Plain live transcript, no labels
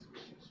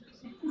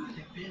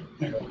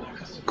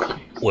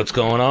What's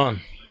going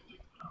on?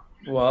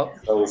 Well,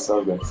 That was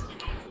so good.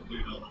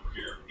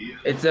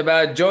 it's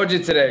about Georgia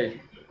today.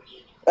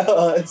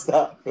 It's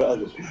not,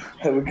 brother.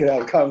 We could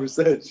have a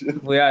conversation.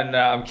 No,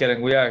 I'm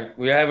kidding. We are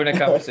having a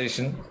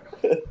conversation,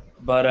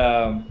 but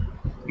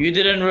you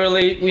didn't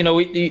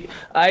really,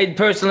 I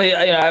personally,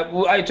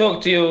 I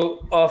talked to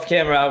you off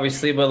camera,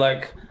 obviously, but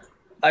like,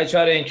 I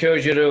try to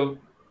encourage you to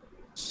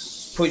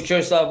put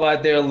yourself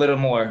out there a little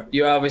more.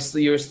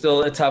 You're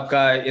still a top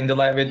guy in the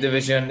lightweight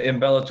division in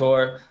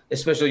Bellator,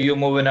 especially you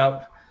moving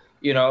up.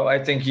 I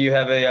think you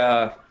have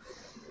a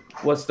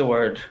what's the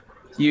word?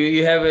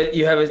 You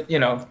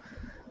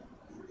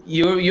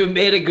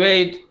made a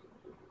great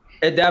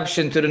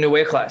adaptation to the new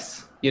weight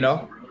class.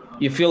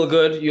 You feel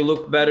good. You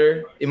look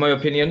better, in my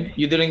opinion.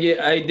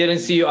 I didn't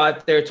see you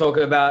out there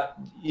talking about,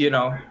 you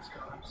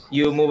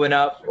moving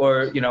up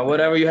or,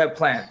 whatever you have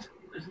planned.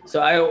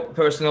 So I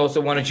personally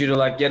also wanted you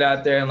to get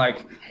out there and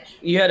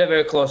you had a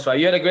very close fight.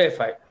 You had a great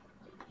fight.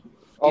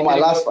 Oh, my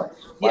last fight.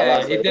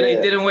 It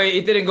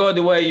didn't go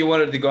the way you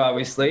wanted it to go,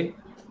 obviously.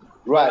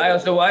 Right. I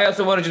also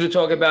wanted you to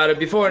talk about it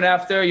before and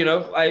after.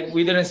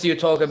 We didn't see you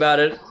talk about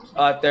it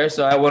out there,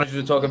 so I wanted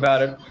you to talk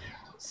about it.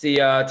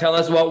 Tell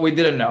us what we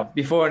didn't know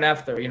before and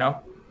after.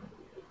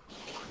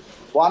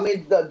 Well, I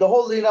mean, the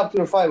whole lead up to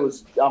the fight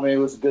was, it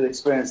was a good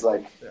experience.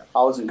 I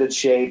was in good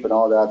shape and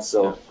all that,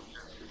 so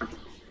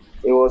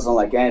it wasn't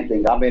like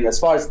anything. I mean, as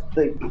far as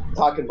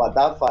talking about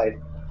that fight,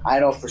 I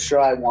know for sure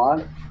I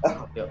won.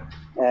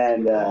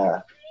 And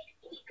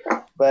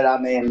but I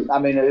mean,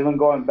 even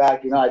going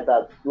back, I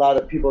thought a lot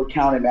of people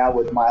counted me out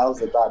with Miles.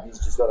 They thought he's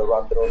just gonna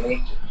run through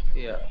me.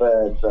 Yeah.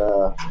 But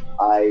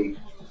I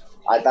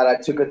thought I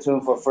took it to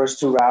him for first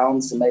 2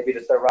 rounds, and maybe the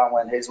third round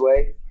went his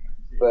way.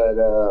 But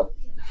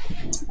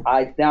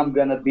I think I'm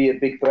gonna be a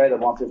big threat at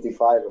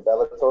 155 of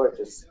Bellator.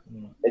 Just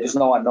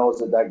no one knows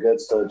it that good,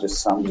 so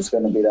I'm just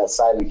gonna be that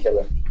silent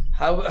killer.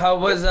 How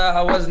was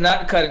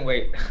not cutting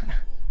weight?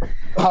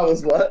 How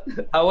was what?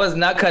 I was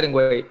not cutting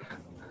weight.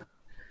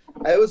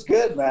 It was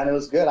good, man. It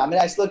was good. I mean,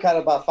 I still cut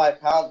about 5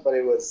 pounds, but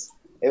it was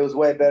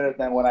way better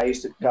than when I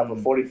used to cut for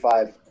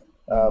 45.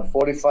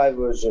 45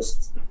 was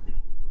just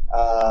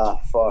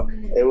fuck.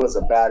 It was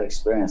a bad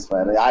experience,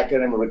 man. I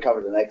couldn't even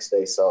recover the next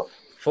day. So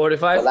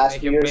 45. The last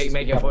few years,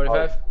 making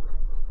 45.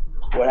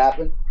 What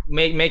happened?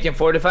 Making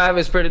 45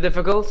 is pretty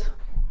difficult.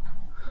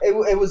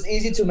 It was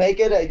easy to make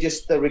it.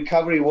 The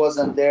recovery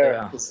wasn't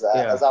there because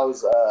as I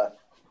was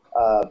I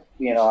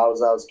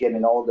was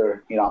getting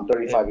older. I'm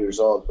 35 years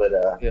old, but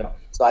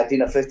so I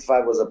think a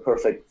 55 was a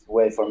perfect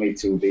way for me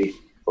to be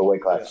for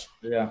weight class.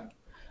 Yeah.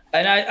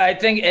 And I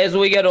think as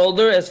we get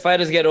older, as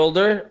fighters get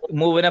older,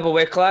 moving up a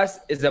weight class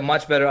is a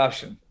much better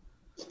option.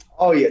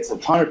 Oh yeah, it's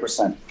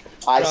 100%.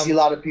 I see a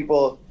lot of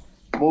people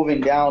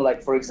moving down.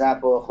 Like for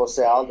example,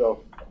 Jose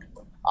Aldo.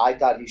 I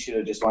thought he should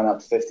have just went up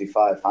to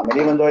 55. I mean,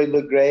 even though he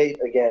looked great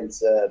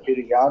against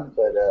Peter Yan,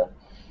 but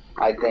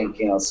I think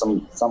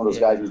some of those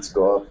guys need to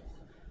go up.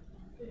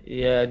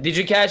 Yeah. Did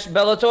you catch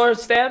Bellator,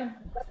 Stan?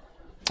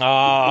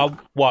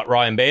 What,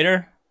 Ryan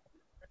Bader?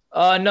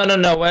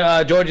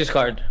 No. George's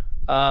card.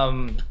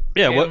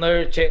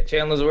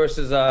 Chandler's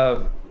versus.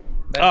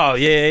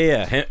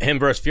 Him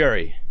versus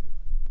Fury.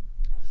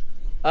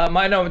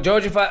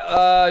 Georgia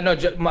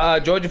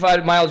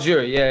fight Miles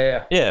Jury.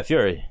 Yeah. Yeah,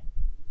 Fury.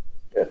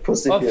 Yeah,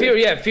 Pussy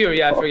Fury.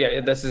 Fury. I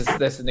forget. That's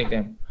his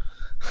nickname.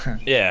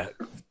 Yeah.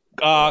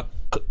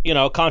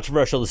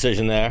 Controversial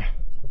decision there.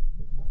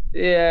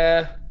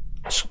 Yeah.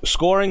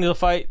 Scoring the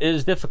fight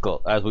is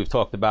difficult, as we've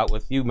talked about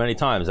with you many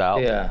times,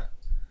 Al.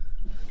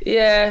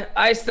 Yeah,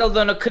 I still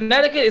don't know.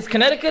 Is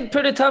Connecticut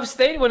pretty tough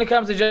state when it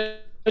comes to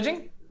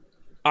judging?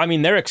 I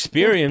mean, they're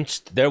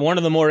experienced. They're one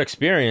of the more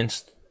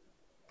experienced,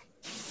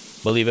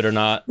 believe it or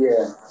not.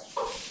 Yeah.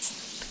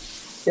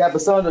 Yeah,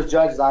 but some of those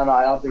judges, I don't know.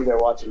 I don't think they're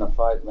watching the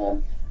fight,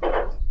 man.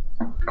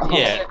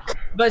 Yeah.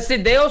 But see,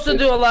 they also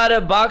do a lot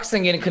of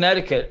boxing in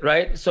Connecticut,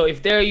 right? So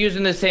if they're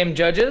using the same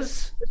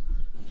judges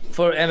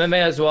for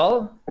MMA as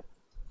well,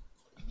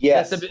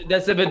 yes,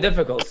 that's a bit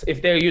difficult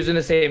if they're using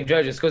the same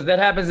judges, because that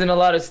happens in a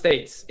lot of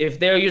states. If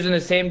they're using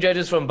the same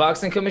judges from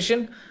Boxing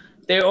Commission,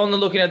 they're only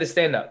looking at the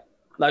stand-up.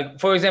 Like,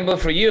 for example,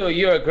 for you,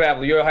 you're a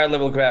grappler. You're a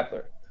high-level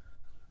grappler.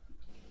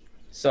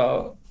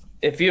 So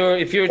if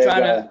you're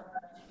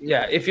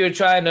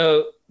trying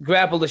to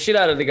grapple the shit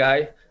out of the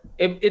guy,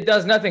 it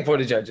does nothing for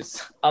the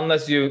judges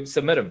unless you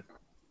submit him.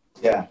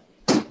 Yeah.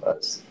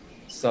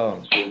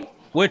 So,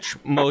 which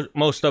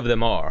most of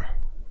them are.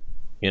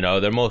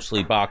 They're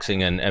mostly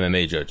boxing and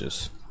MMA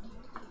judges.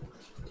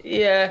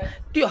 Yeah.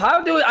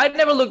 I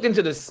never looked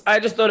into this. I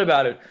just thought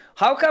about it.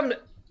 How come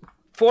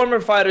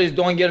former fighters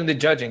don't get into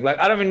judging?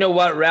 I don't even know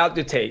what route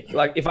to take.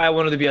 If I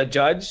wanted to be a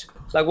judge,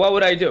 what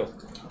would I do?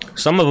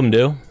 Some of them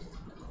do.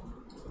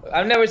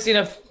 I've never seen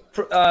a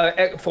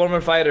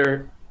former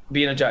fighter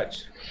being a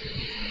judge.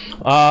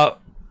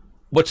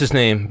 What's his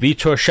name?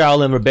 Vitor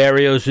Shaolin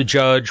Ribeiro is a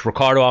judge.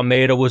 Ricardo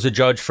Almeida was a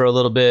judge for a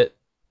little bit.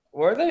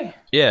 Were they?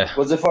 Yeah.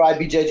 Was it for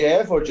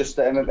IBJJF or just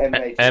the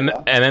MMA?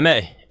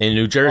 MMA in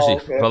New Jersey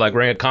okay. for like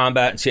Ring of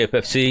Combat and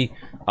CFFC.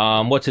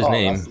 What's his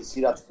name?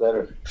 See, that's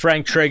better.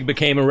 Frank Trigg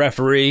became a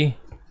referee.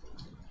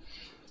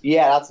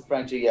 Yeah, that's a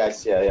Frenchie.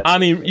 Yes, yeah. I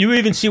mean, you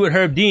even see what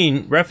Herb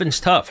Dean, reffing's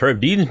tough. Herb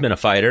Dean's been a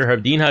fighter.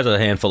 Herb Dean has a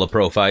handful of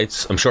pro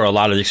fights. I'm sure a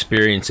lot of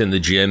experience in the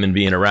gym and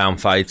being around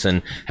fights.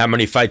 And how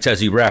many fights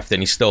has he reffed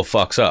and he still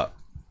fucks up?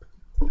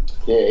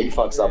 Yeah, he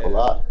fucks up a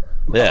lot.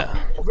 Yeah.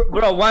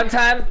 Bro, one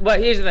time,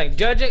 but here's the thing.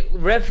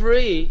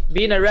 Referee,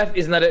 being a ref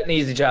is not an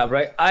easy job,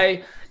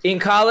 right? In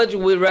college,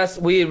 we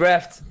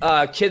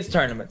reffed kids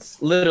tournaments,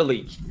 Little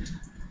League.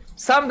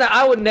 Something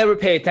I would never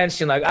pay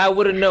attention. Like, I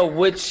wouldn't know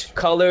which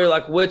color,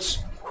 like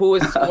who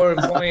is scoring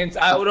points.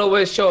 I would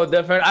always show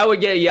different. I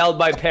would get yelled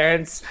by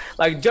parents.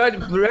 Like,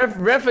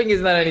 reffing is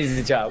not an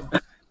easy job.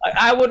 Like,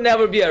 I would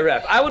never be a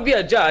ref. I would be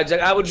a judge. Like,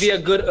 I would be a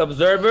good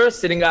observer,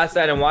 sitting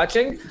outside and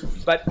watching.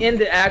 But in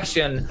the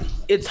action,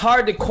 it's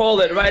hard to call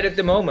it right at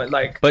the moment.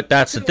 Like, but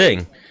that's the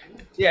thing.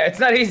 Yeah, it's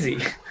not easy.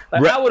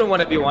 Like, I wouldn't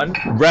want to be one.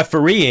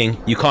 Refereeing,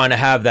 you kind of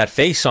have that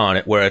face on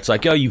it where it's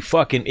like, yo, you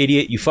fucking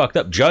idiot, you fucked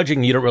up.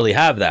 Judging, you don't really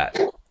have that.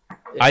 Yeah.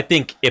 I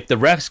think if the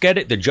refs get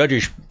it, the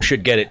judges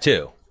should get it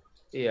too.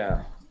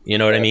 Yeah. You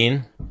know what I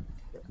mean?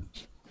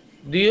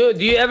 Do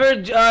you ever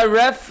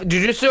ref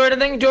jiu-jitsu or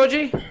anything,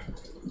 Georgie?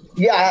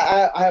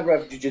 Yeah, I have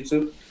ref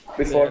jiu-jitsu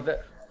before.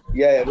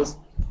 Yeah, it was.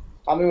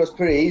 I mean, it was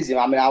pretty easy.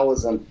 I mean, I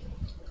wasn't.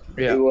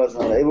 Yeah. It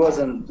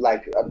wasn't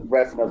like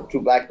reffing of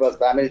 2 black belts.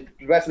 But I mean,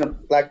 reffing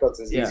of black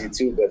belts is easy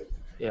too.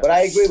 But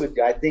I agree with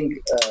you. I think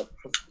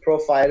pro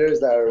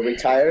fighters that are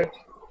retired,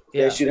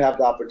 they should have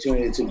the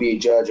opportunity to be a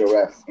judge or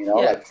ref. You know,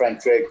 like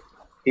Frank Trigg,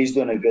 he's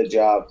doing a good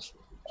job.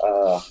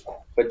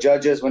 But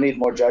judges, we need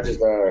more judges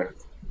that are,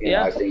 you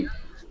know, I think.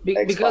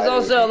 Because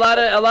also a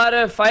lot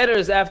of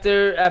fighters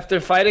after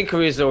fighting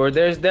careers over,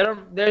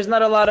 there's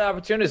not a lot of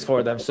opportunities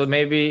for them. So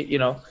maybe, you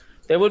know,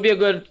 there would be a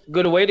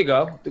good way to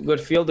go, a good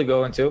field to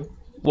go into.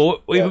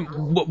 Well,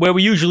 where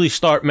we usually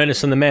start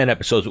Menace and the Man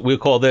episodes, we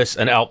call this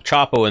an Al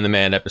Chapo in the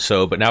Man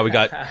episode. But now we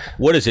got,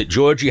 what is it,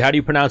 Georgie? How do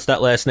you pronounce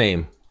that last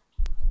name?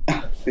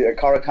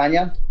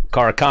 Karakhanyan.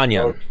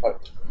 Karakhanyan.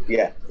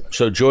 Yeah.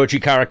 So Georgie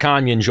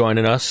Karakhanyan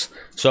joining us.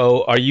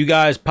 So are you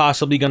guys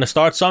possibly going to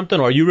start something?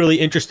 Or are you really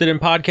interested in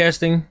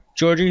podcasting,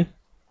 Georgie?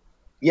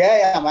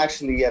 Yeah, I'm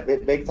actually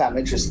big time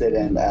interested.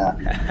 And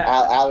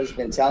Al has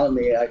been telling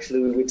me,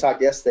 actually, we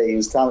talked yesterday. He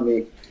was telling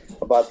me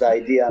about the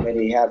idea. I mean,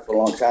 he had for a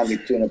long time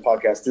doing a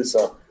podcast too.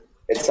 So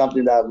it's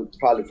something that we're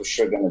probably for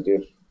sure going to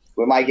do.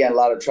 We might get in a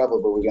lot of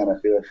trouble, but we're going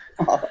to do it.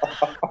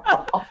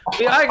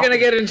 We are going to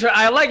get in trouble.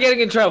 I like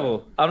getting in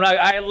trouble.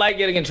 I like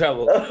getting in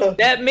trouble.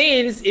 That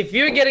means if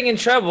you're getting in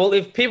trouble,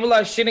 if people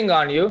are shitting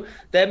on you,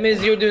 that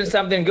means you're doing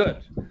something good.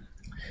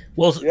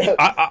 Well, yeah.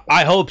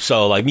 I hope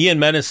so. Like, me and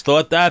Menace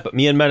thought that, but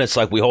me and Menace,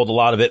 like, we hold a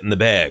lot of it in the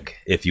bag,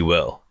 if you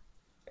will.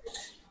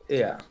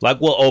 Yeah.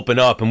 Like, we'll open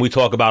up and we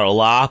talk about a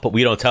lot, but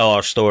we don't tell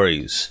our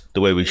stories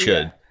the way we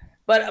should.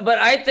 Yeah. But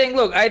I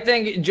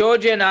think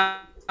Georgie and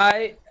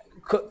I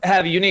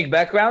have unique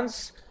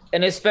backgrounds,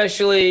 and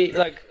especially,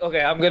 like,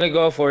 okay, I'm gonna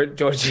go for it,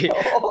 Georgie.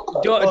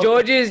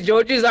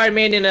 Georgie's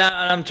Armenian and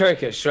I'm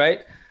Turkish, right?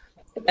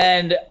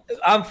 And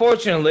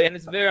unfortunately, and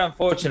it's very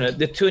unfortunate,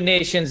 the two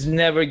nations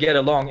never get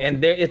along,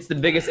 and it's the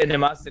biggest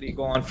animosity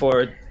going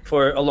for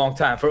a long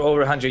time, for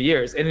over 100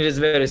 years, and it is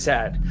very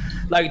sad.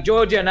 Like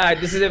Georgia and I,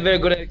 this is a very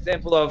good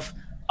example of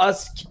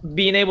us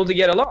being able to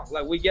get along.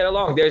 Like, we get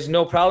along. There's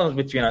no problems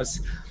between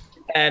us.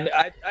 And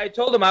I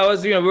told him,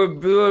 we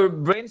were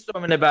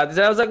brainstorming about this.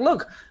 And I was like,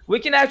 look, we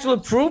can actually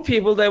prove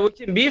people that we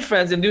can be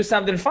friends and do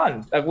something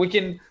fun. Like,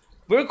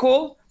 we're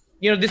cool.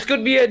 You know, this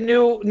could be a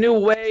new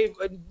wave,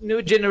 a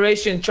new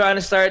generation trying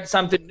to start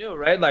something new,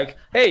 right? Like,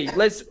 hey,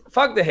 let's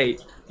fuck the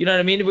hate. You know what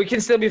I mean? We can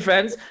still be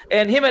friends.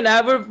 And him and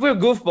I, we're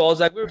goofballs.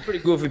 Like, we're pretty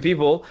goofy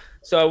people.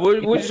 So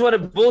we just want to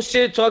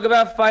bullshit, talk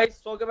about fights,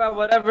 talk about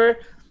whatever.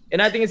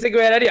 And I think it's a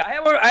great idea. I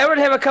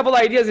already have a couple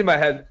ideas in my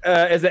head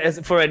as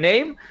for a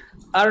name.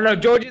 I don't know.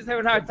 Georgie's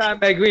having a hard time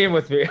agreeing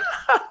with me.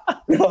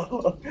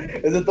 No.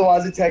 Is it the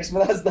ones who text me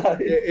last night?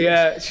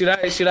 Yeah. Should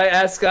I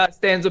ask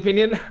Stan's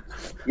opinion?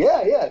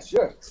 Yeah,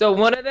 sure. So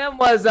one of them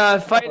was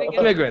fighting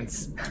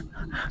immigrants.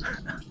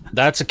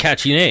 That's a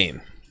catchy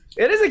name.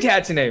 It is a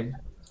catchy name.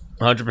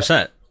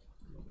 100%.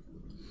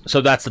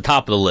 So that's the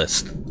top of the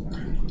list.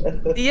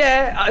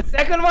 Yeah.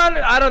 Second one,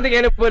 I don't think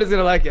anybody's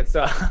gonna like it.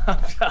 So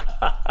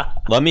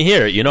let me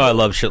hear it. You know I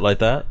love shit like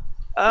that.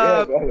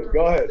 Yeah,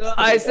 go ahead. So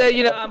I said,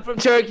 I'm from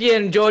Turkey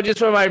and Georgia's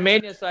from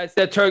Armenia, so I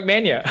said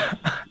Turkmania.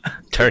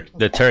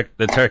 The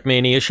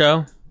Turkmania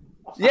show?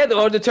 Yeah,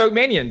 or the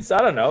Turkmenians.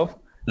 I don't know.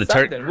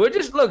 We're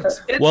just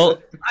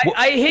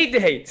I hate the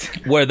hate.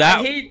 Where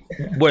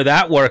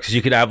that works,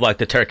 you could have like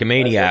the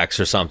Turkomaniacs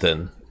or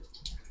something.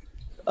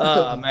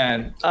 Oh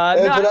man. But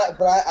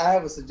I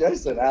have a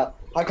suggestion.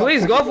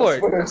 Please go for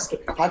it.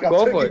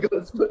 Go for it.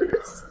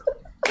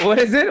 What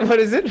is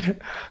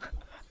it?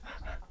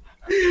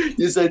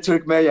 You said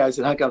Turkmenia. I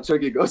said, how come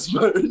Turkey goes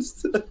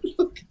first?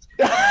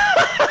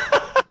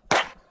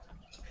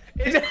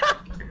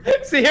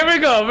 See, here we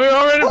go. We're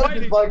already I'm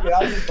just fighting. fucking.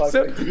 I'm just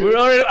So fucking. we're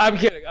already. I'm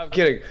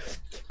kidding.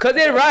 Cause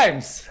it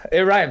rhymes.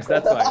 It rhymes.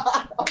 That's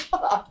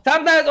why.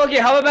 Sometimes, okay.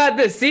 How about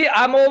this? See,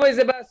 I'm always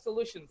about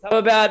solutions. How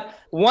about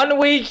 1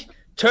 week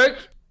Turk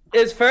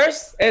is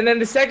first, and then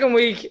the second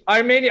week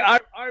Armenia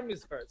Arm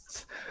is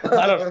first.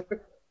 I don't know.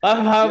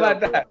 How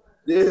about that?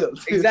 Yeah.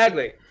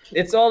 Exactly.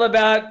 It's all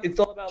about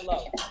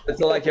love.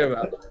 That's all I care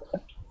about.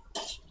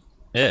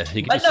 Yeah,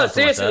 you can But do no,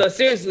 something like seriously, that.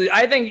 seriously,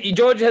 I think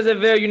George has a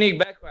very unique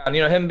background.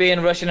 You know, him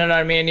being Russian and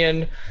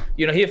Armenian.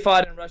 You know, he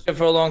fought in Russia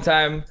for a long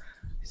time.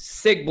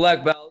 Sick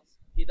black belt.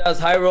 He does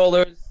high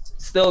rollers.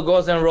 Still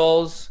goes and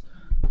rolls.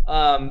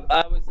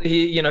 Obviously,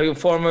 he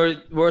former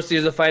World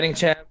Series of Fighting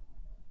champ.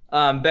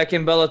 Back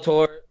in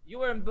Bellator. You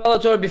were in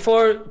Bellator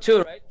before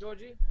too, right,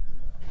 Georgie?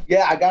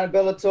 Yeah, I got in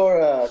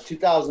Bellator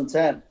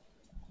 2010.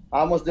 I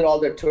almost did all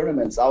their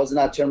tournaments. I was in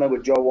that tournament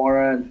with Joe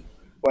Warren.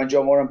 When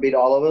Joe Warren beat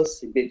all of us,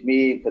 he beat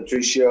me,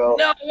 Patricio.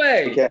 No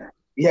way. Okay.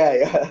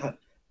 Yeah.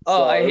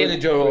 Oh, I it hated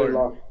was Joe pretty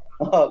Warren.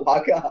 long.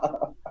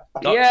 Waka.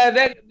 Yeah,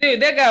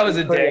 that guy was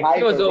a Pretty dick. hyper,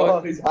 He was bro.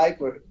 always, He's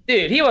hyper.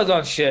 dude. He was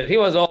on shit. He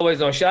was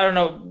always on shit. I don't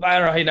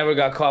know. He never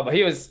got caught, but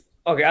he was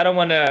okay. I don't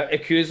want to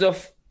accuse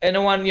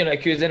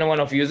anyone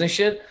of using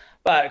shit.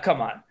 But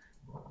come on.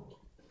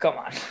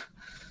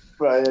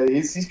 Bro,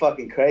 he's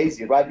fucking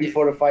crazy. Right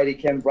before the fight, he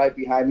came right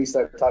behind me,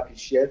 started talking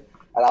shit,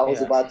 and I was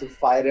Yeah. about to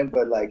fight him,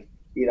 but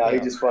he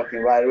just fucking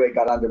right away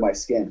got under my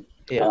skin.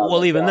 Yeah.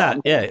 Well, even that,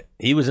 yeah,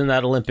 he was in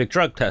that Olympic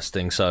drug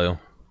testing, so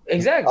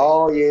Exactly.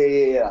 Oh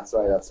yeah. That's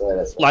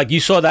right. like you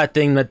saw that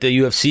thing that the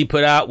UFC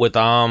put out with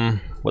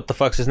what the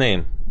fuck's his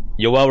name?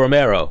 Yoel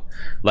Romero.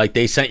 Like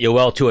they sent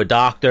Yoel to a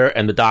doctor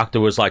and the doctor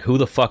was like, who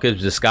the fuck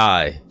is this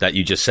guy that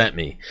you just sent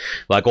me?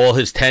 Like all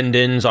his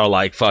tendons are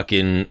like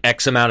fucking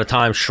X amount of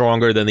times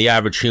stronger than the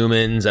average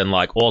humans and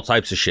like all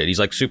types of shit. He's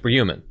like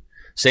superhuman.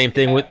 Same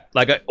thing with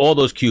like all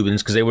those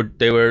Cubans because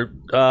they were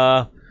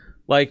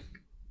like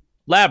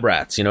lab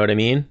rats, you know what I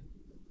mean?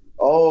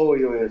 Oh,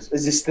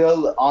 is he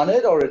still on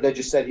it, or they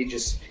just said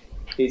he's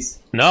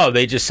No,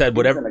 they just said in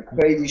whatever. a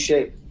crazy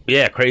shape?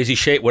 Yeah, crazy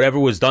shape. Whatever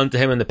was done to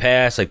him in the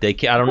past, like I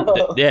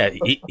don't. Yeah,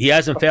 he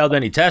hasn't failed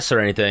any tests or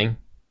anything.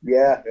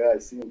 Yeah, I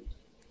see him.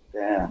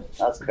 Damn,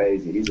 that's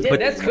crazy. Yeah,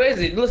 that's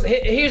crazy. Listen,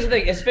 here's the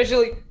thing.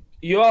 Especially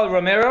Yoel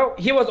Romero,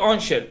 he was on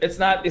shit. It's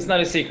not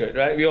a secret,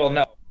 right? We all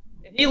know.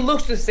 And he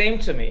looks the same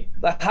to me.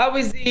 Like, how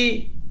is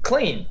he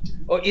clean,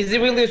 or is he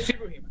really a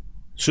superhuman?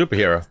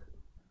 Superhero.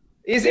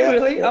 Is he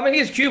really? I mean,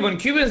 he's Cuban.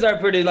 Cubans are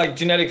pretty like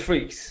genetic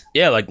freaks.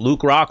 Yeah, like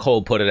Luke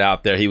Rockhold put it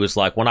out there. He was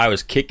like, when I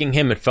was kicking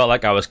him, it felt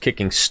like I was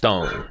kicking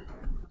stone.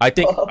 I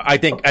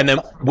think, and then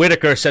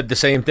Whitaker said the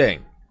same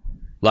thing.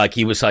 Like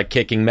he was like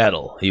kicking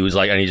metal. He was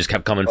like, and he just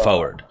kept coming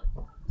forward.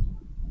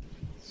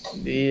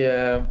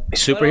 The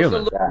He's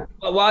superhuman.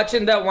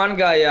 Watching that one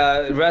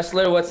guy,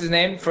 wrestler, what's his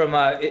name? From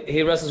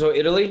he wrestles for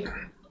Italy.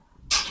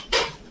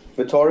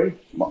 Vittori?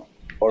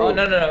 Oh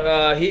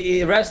no!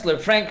 He wrestler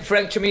Frank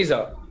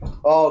Chamizo.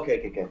 Oh,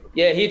 okay.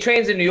 Yeah, he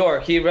trains in New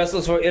York. He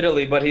wrestles for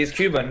Italy, but he's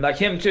Cuban. Like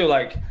him too.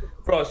 Like,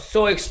 bro,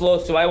 so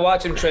explosive. I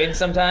watch him train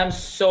sometimes.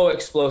 So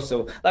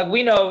explosive. Like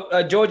we know,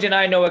 George and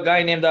I know a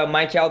guy named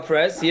Michael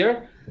Perez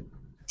here.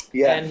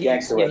 Yeah, And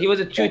he was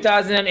a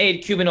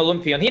 2008 Cuban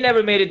Olympian. He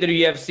never made it to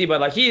the UFC, but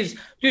like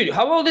dude,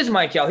 how old is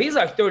Michael? He's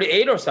like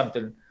 38 or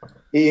something.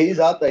 He's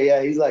out there.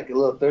 Yeah, he's like a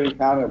little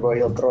 30-pounder, bro.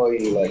 He'll throw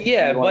you like.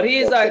 Yeah, you but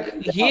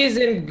want- he's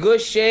in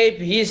good shape.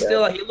 He's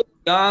still he looks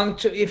young.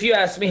 If you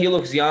ask me, he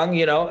looks young,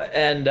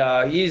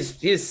 and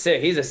he's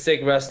sick. He's a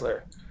sick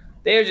wrestler.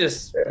 They're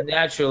just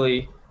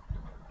naturally,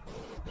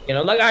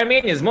 like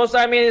Armenians. Most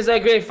Armenians are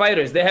great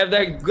fighters. They have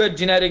that good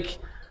genetic.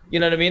 You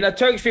know what I mean?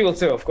 Turkish people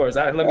too, of course.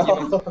 Let me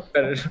give them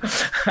credit.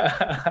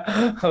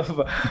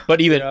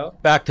 But even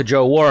back to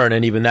Joe Warren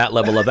and even that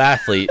level of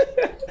athlete,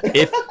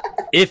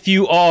 if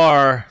you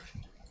are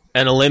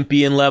an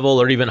Olympian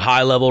level or even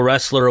high level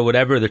wrestler or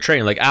whatever, the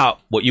training, like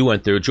what you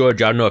went through,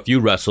 George, I don't know if you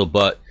wrestled,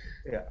 but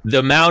the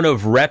amount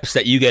of reps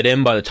that you get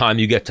in by the time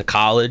you get to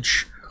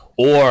college,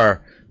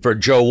 or for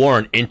Joe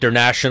Warren,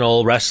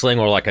 international wrestling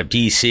or like a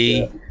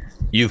DC,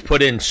 you've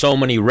put in so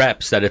many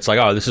reps that it's like,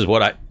 oh, this is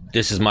my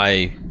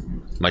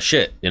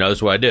shit. This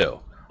is what I do.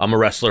 I'm a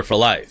wrestler for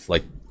life.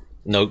 Like,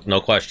 no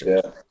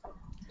question.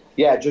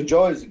 Yeah.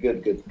 Joe is a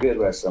good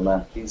wrestler,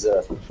 man. He's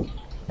a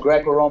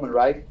Greco-Roman,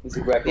 right? He's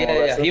a Greco-Roman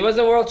wrestler. Yeah. He was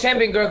a world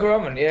champion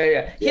Greco-Roman.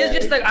 Yeah. He's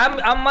just like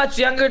I'm much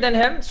younger than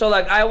him, so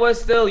like I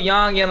was still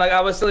young and like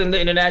I was still in the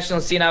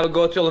international scene. I would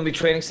go to Olympic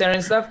training center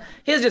and stuff.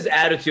 His just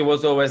attitude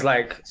was always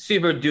like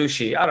super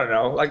douchey. I don't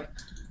know, like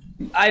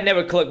I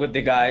never clicked with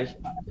the guy.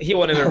 He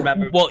wouldn't even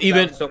remember. Well,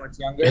 even so much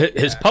younger.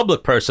 His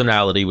public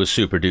personality was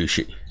super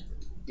douchey.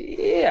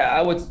 Yeah,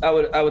 I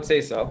would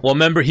say so. Well,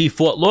 remember he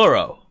fought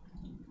Loro,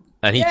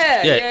 and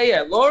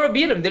yeah. Laura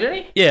beat him, didn't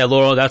he? Yeah,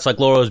 Loro. That's like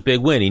Loro's big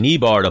win. He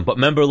knee-barred him. But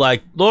remember,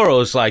 like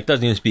Loro's like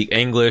doesn't even speak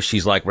English.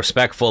 He's like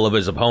respectful of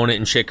his opponent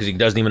and shit because he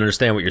doesn't even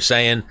understand what you're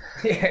saying.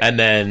 And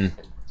then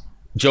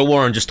Joe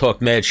Warren just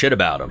talked mad shit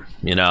about him.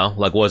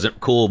 Like wasn't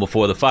cool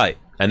before the fight.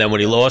 And then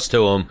when he lost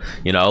to him,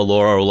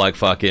 Loro like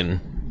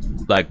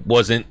fucking like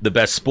wasn't the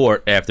best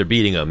sport after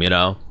beating him.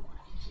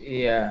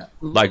 Yeah.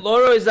 Like-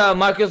 Loro is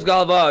Marcos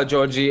Galvao,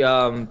 Georgie. He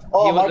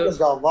was Marcos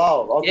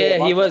Galvao. Okay,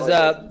 Yeah, he was.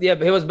 Marcos.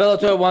 He was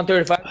Bellator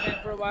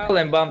 135 for a while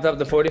and bumped up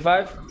to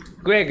 45.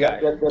 Great guy.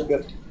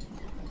 Good.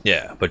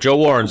 Yeah, but Joe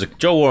Warren's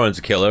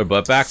a killer.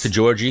 But back to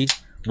Georgie.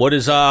 What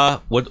is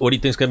what do you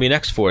think's gonna be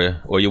next for you,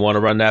 or you want to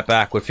run that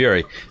back with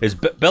Fury?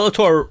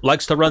 Bellator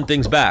likes to run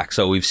things back,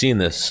 so we've seen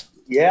this.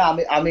 Yeah,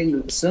 I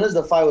mean, as soon as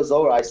the fight was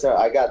over,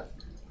 I got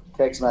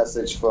text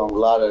message from a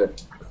lot of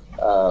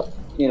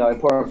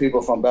important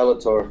people from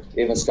Bellator,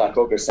 even Scott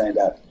Coker, saying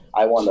that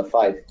I won the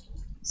fight.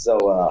 So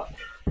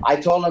I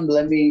told him,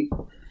 let me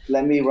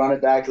run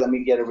it back, let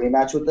me get a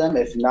rematch with them.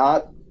 If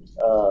not,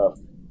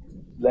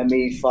 let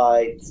me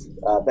fight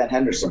Ben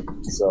Henderson.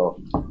 So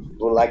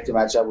would like to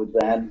match up with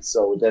Ben.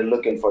 So they're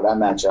looking for that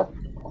matchup,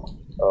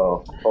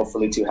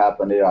 hopefully to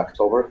happen in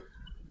October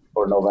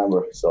or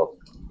November. So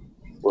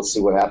we'll see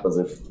what happens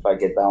if I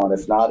get that one.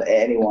 If not,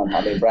 anyone.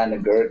 I mean,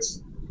 Brandon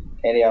Gertz,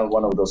 any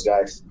one of those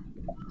guys.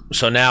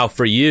 So now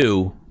for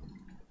you,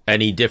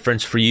 any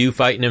difference for you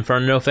fighting in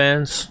front of no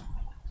fans?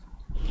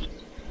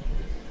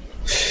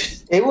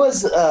 It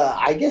was,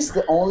 I guess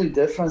the only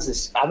difference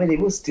is, I mean, it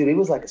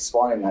was like a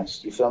sparring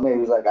match. You feel me? It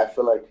was like, I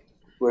feel like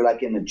we're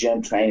like in the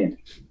gym training.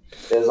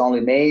 There's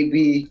only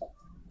maybe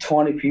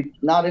 20 people,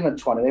 not even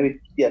 20, maybe,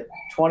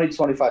 20,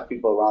 25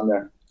 people around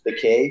there, the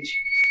cage.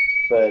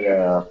 But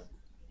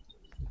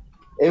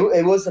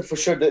it was a for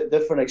sure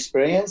different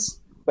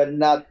experience, but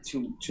not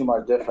too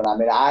much different. I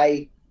mean,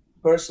 I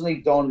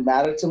personally don't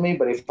matter to me,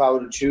 but if I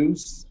were to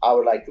choose, I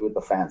would like it with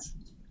the fans.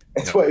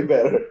 It's way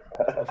better.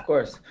 Of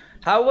course.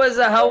 How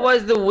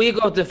was the week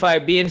of the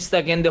fight being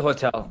stuck in the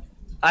hotel?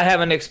 I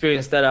haven't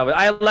experienced that.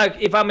 I like,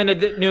 if I'm in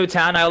a new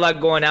town, I like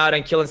going out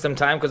and killing some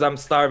time because I'm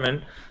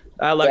starving.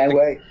 I like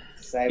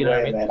same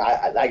way, man.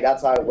 I like,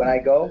 that's how when I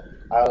go,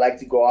 I like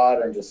to go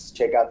out and just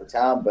check out the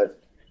town. But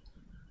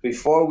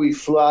before we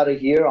flew out of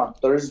here on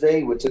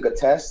Thursday, we took a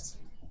test,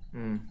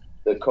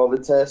 the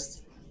COVID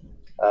test.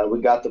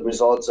 We got the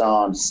results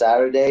on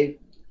Saturday.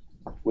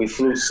 We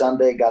flew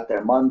Sunday, got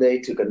there Monday,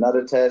 took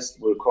another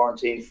test. We were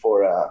quarantined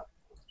for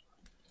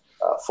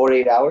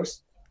 48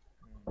 hours.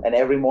 And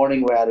every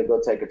morning we had to go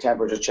take a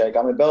temperature check.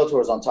 I mean,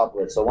 Bellator is on top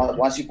of it. So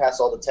once you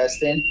pass all the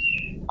testing,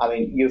 I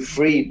mean, you're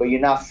free, but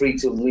you're not free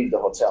to leave the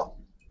hotel.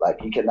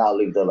 Like, you cannot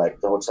leave the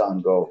hotel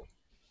and go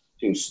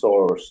to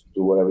stores,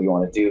 do whatever you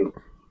want to do.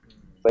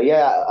 But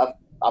yeah,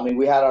 I mean,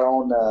 we had our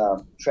own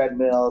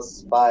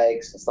treadmills,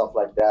 bikes, and stuff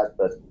like that.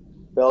 But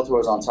Bellator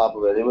was on top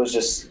of it. It was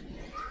just,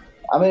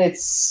 I mean,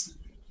 it's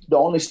the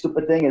only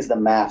stupid thing is the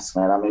mask,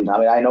 man. I mean,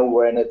 I know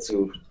we're in it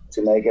to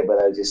make it,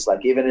 but I just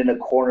like, even in the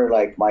corner,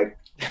 like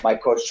my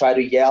coach tried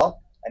to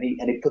yell and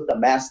he put the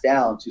mask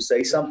down to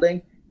say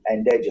something,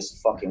 and they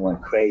just fucking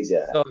went crazy.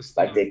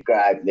 Like they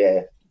grabbed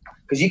there.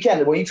 Because you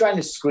can't, when you're trying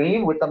to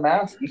scream with the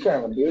mask, you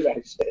can't even do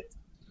that shit.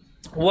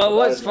 Well,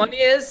 what's funny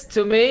is,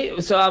 to me,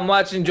 so I'm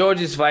watching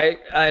George's fight,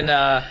 and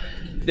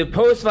the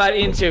post-fight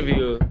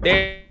interview,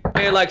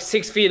 they're like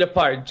 6 feet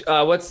apart.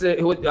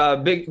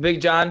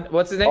 Big John,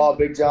 what's his name? Oh,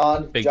 Big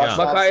John.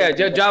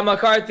 John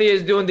McCarthy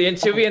is doing the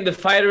interview, and the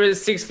fighter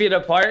is 6 feet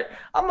apart.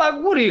 I'm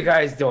like, what are you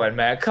guys doing,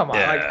 man? Come on.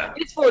 Yeah.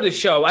 Like, it's for the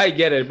show. I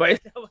get it,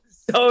 but that was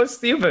so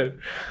stupid.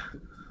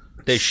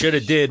 They should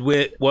have did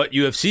with what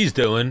UFC's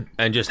doing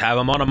and just have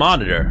them on a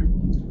monitor.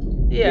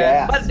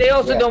 Yeah, but they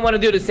also don't want to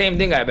do the same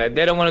thing, I bet.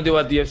 They don't want to do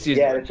what the UFC is doing.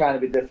 Yeah, they're trying to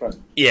be different.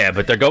 Yeah,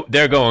 but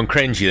they're going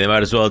cringy. They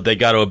might as well, they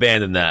got to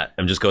abandon that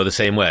and just go the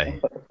same way.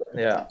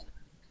 Yeah.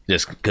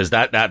 Just because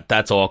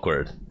that's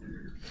awkward.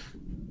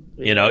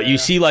 You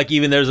see, like,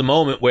 even there's a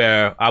moment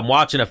where I'm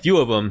watching a few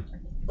of them,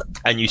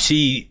 and you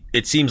see,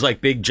 it seems like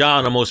Big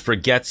John almost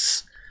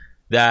forgets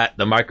that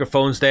the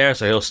microphone's there,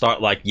 so he'll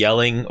start like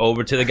yelling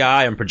over to the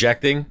guy and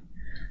projecting.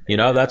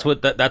 That's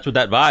what that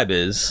vibe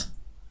is.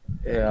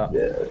 Yeah.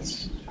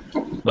 Yes.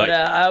 But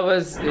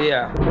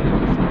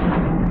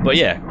But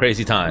yeah,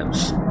 crazy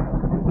times.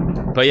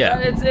 But yeah,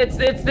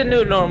 it's the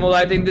new normal.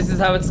 I think this is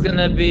how it's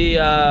gonna be.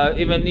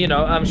 Even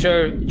I'm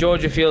sure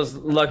Georgia feels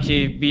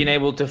lucky being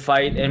able to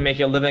fight and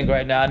make a living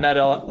right now. Not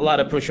a lot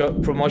of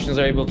promotions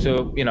are able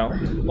to,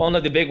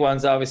 only the big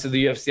ones, obviously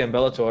the UFC and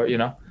Bellator.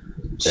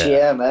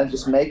 Yeah, man,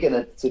 just making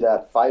it to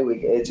that fight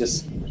week.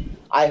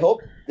 I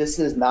hope this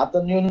is not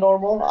the new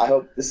normal. I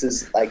hope this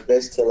is like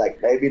this till like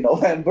maybe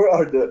November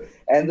or the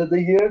end of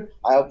the year.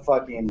 I hope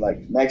fucking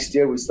like next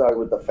year we start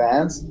with the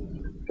fans,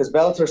 because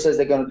Bellator says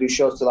they're gonna do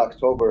shows till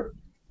October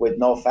with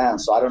no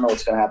fans. So I don't know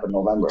what's gonna happen in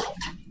November.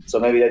 So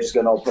maybe they're just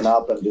gonna open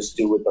up and just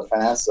do with the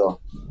fans.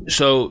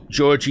 So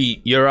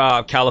Georgie,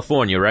 you're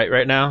California,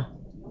 right now?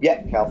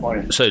 Yeah,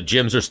 California. So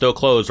gyms are still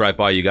closed right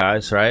by you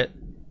guys, right?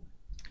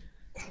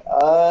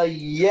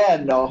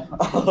 No.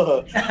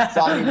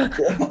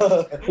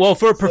 Well,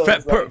 for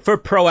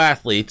pro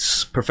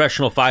athletes,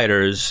 professional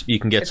fighters, you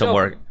can get some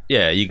work.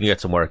 Yeah, you can get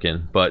some work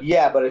in, but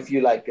but if you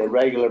like a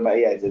regular,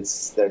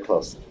 they're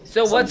close.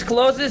 So what's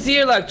closest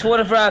here? Like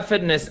 24-hour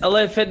fitness,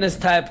 LA Fitness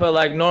type of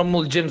like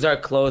normal gyms are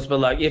closed, but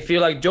like if you're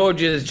like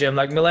Georgia's gym,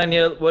 like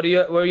Millennia, where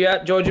are you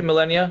at, Georgia?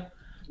 Millennia?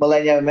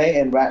 Millennium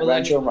MMA and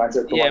Millennium-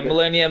 Rancho. Yeah,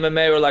 Millennium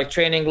MMA or like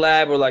Training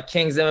Lab or like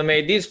King's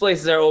MMA. These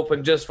places are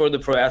open just for the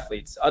pro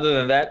athletes. Other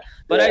than that,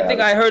 but I Yeah. think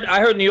I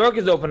heard New York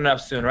is opening up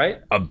soon, right?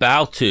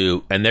 About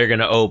to, and they're going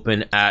to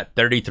open at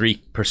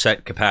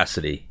 33%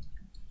 capacity.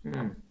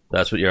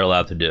 That's what you're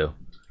allowed to do,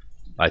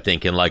 I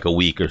think, in like a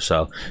week or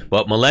so.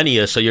 But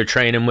Millennia, so you're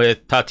training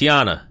with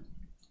Tatiana.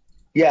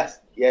 Yes.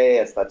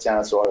 Yes.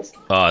 Tatiana Suarez.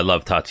 Oh, I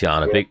love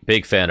Tatiana. Yeah.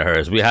 Big fan of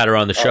hers. We had her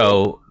on the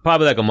show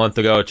probably like a month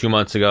ago or 2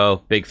 months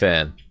ago. Big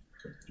fan.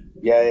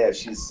 Yeah.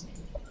 She's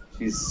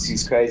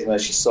crazy, man.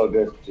 She's so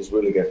good. She's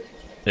really good.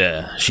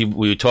 Yeah,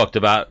 we talked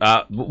about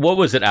what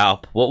was it,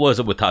 Alp? What was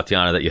it with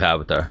Tatiana that you had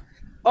with her?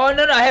 Oh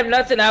no, I have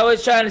nothing. I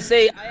was trying to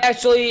say I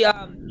actually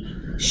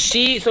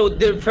so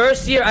the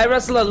first year I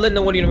wrestled at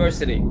Lindenwood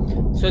University.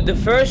 So the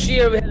first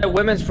year we had a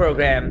women's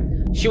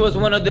program. She was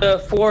one of the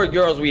 4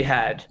 girls we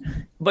had,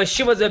 but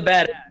she was a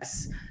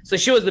badass. So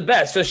she was the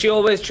best. So she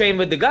always trained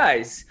with the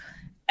guys,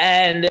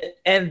 and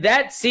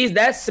that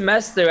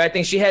semester I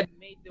think she had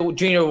made the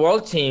junior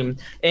world team,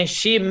 and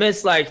she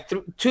missed like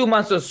 2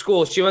 months of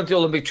school. She went to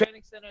Olympic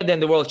Training Center, then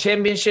the World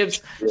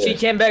Championships. Yeah. She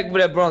came back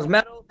with a bronze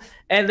medal.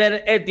 And then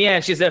at the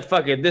end, she said,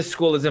 fuck it, this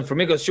school isn't for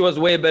me, because she was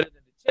way better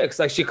than the chicks.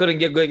 Like, she couldn't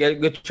get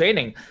good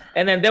training.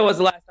 And then that was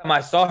the last time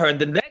I saw her. And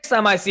the next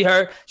time I see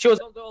her, she was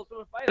also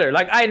a fighter.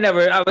 Like, we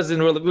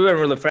weren't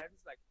really friends.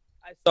 Like,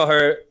 I saw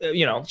her,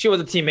 she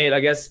was a teammate, I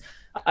guess.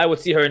 I would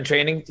see her in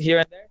training here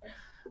and there.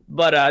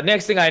 But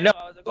next thing I know,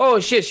 I was like, oh,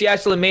 shit, she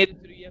actually made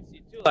it to the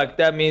UFC too. Like,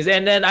 that means,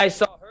 and then I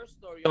saw her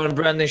story on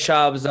Brendan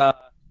Schaub's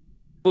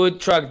Food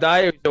Truck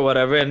Diaries or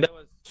whatever, and that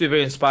was super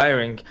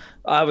inspiring.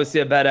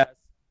 Obviously a badass,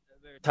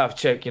 tough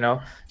chick,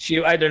 I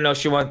didn't know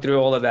she went through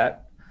all of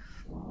that.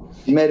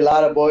 She made a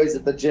lot of boys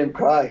at the gym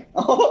cry.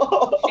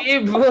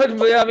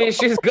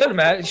 She's good,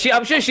 man.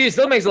 I'm sure she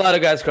still makes a lot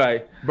of guys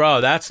cry.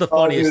 Bro, that's the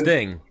funniest dude.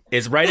 thing.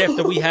 Is right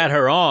after we had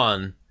her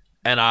on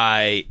and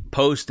I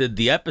posted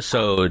the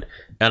episode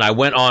and I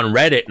went on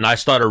Reddit and I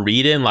started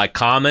reading like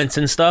comments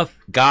and stuff.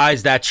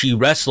 Guys that she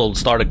wrestled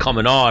started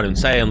coming on and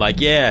saying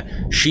like, yeah,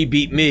 she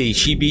beat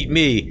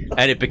me.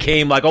 And it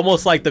became like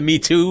almost like the Me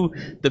Too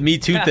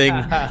thing.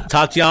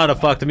 Tatiana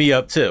fucked me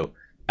up too.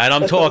 And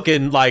I'm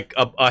talking like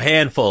a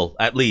handful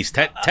at least,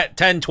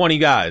 10, 20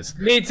 guys.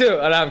 Me too.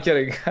 And I'm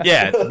kidding.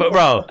 Yeah, but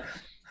bro,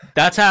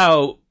 that's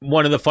how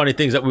one of the funny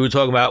things that we were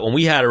talking about when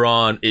we had her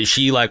on is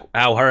she like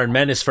how her and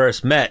Menace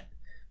first met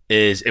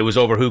is it was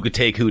over who could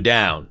take who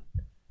down.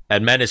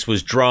 And Menace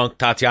was drunk.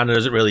 Tatiana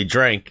doesn't really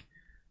drink.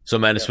 So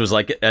Menace was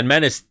like, and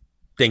Menace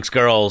thinks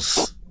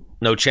girls,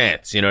 no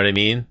chance. You know what I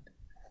mean?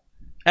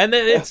 And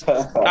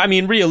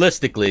then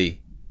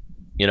realistically,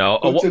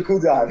 Who took who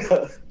down?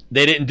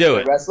 they didn't do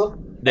it. Wrestle?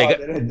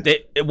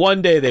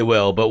 One day they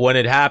will, but when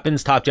it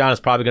happens, Tatiana's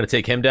probably going to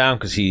take him down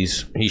because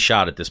he's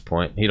shot at this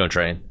point. He don't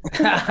train.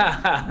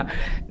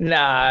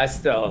 Nah,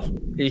 still,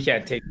 he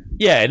can't take.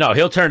 Yeah, no,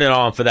 he'll turn it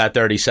on for that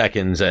 30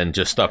 seconds and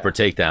just stuff her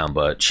takedown.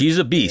 But she's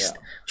a beast.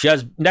 Yeah. She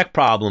has neck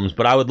problems,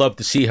 but I would love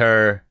to see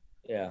her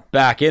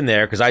back in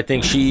there because I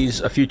think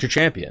she's a future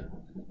champion.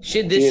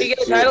 Did she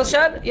get a title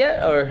shot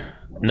yet, or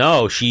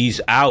no?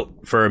 She's out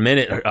for a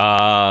minute.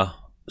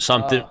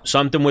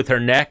 Something with her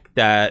neck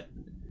that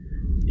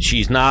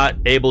she's not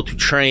able to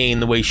train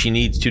the way she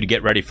needs to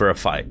get ready for a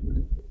fight.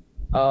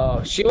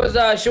 Oh, she was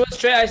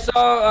trained. I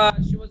saw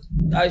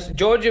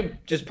Georgia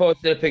just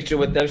posted a picture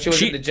with them. She was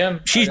in the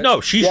gym. She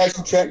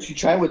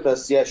trained with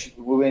us. Yeah,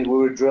 we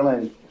were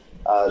drilling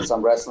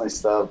some wrestling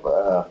stuff.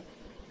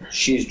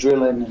 She's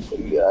drilling.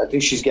 I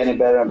think she's getting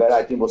better and better.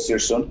 I think we'll see her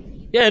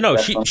soon. Yeah, no,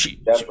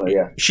 definitely.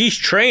 She's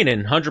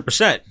training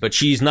 100%, but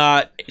she's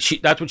not.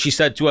 That's what she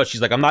said to us.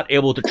 She's like, I'm not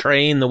able to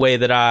train the way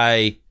that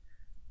I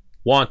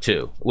want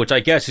to, which I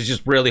guess is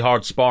just really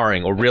hard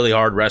sparring or really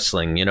hard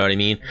wrestling. You know what I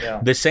mean? Yeah.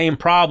 The same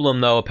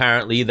problem, though,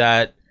 apparently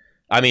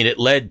it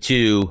led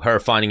to her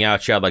finding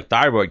out she had like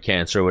thyroid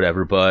cancer or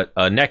whatever, but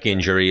a neck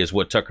injury is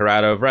what took her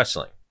out of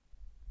wrestling.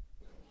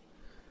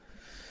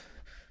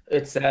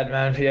 It's sad,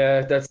 man.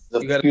 Yeah, that's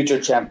the future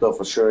champ, though,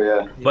 for sure.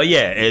 Yeah. But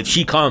yeah, if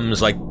she comes,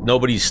 like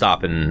nobody's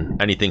stopping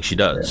anything she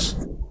does.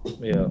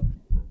 Yeah.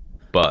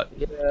 But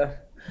yeah.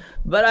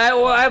 But I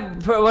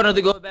wanted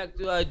to go back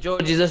to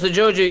Georgie. So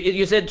Georgie,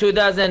 you said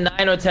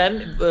 2009 or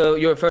 10,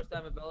 your first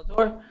time at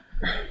Bellator?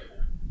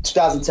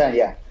 2010,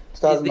 yeah.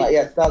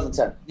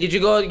 2010. Did you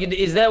go?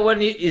 Is that when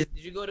did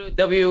you go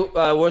to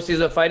World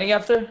Series of Fighting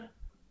after?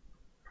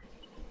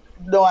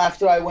 No,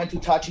 after I went to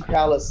Tachi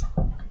Palace,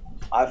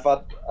 I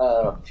fought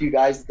a few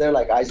guys there,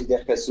 like Isaac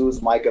De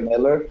Jesus, Micah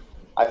Miller.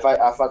 I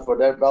fought for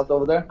their belt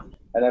over there,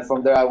 and then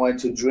from there I went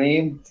to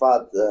Dream. You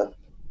fought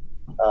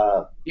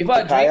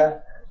Takaya.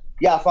 Dream?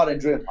 Yeah, I fought in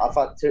Dream. I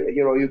fought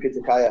Hiroyuki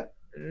Takaya.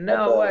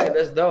 No way,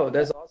 that's dope.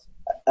 That's awesome.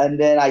 And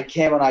then I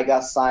came and I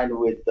got signed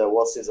with the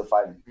World Series of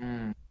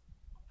Fighting.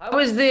 How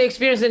was the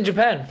experience in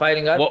Japan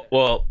fighting out?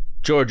 Well,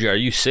 Georgia, are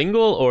you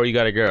single or you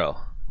got a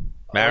girl?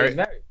 Married?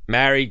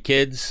 Married,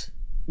 kids?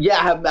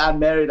 Yeah, I'm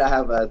married. I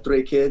have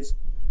 3 kids.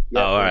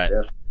 Yeah, all right.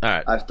 Yeah. All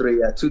right. I have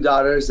 3, 2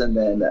 daughters and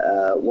then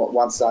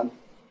one son.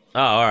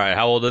 Oh, all right.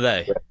 How old are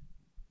they?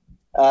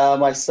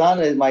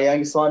 My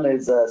youngest one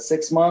is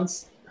 6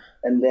 months,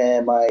 and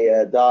then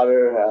my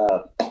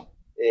daughter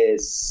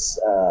is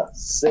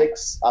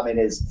 6. I mean,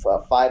 is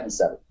 5 and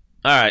 7.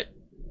 All right.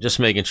 Just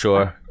making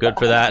sure. Good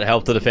for that.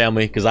 Help to the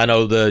family, because I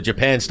know the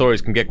Japan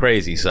stories can get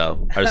crazy.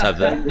 So I just have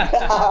to.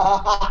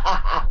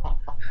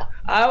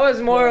 I was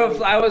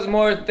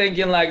more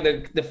thinking like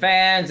the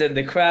fans and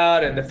the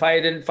crowd and the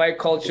fight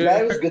culture.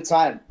 That was a good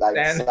time. Like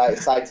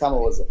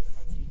Saitama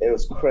it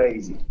was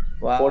crazy.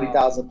 Wow.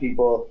 40,000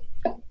 people.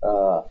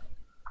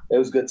 It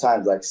was good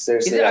times. Like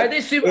seriously. Are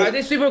they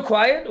super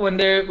quiet when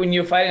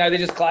you're fighting? Are they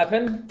just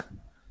clapping?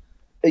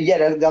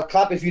 Yeah, they'll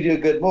clap if you do a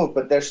good move,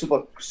 but they're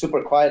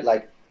super quiet.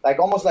 Like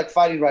almost like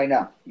fighting right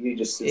now. You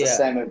just it's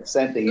the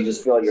same thing. You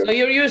just feel So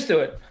you're used to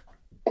it.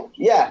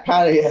 Yeah,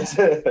 kind of yes.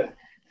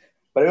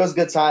 But it was a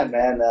good time,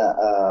 man.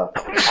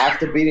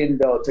 After beating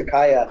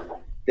Takaya,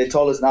 they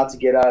told us not to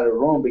get out of the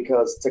room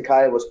because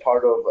Takaya was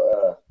part of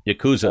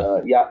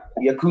Yakuza.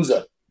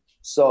 Yakuza.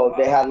 So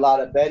they had a lot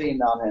of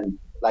betting on him,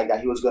 like that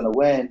he was gonna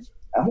win.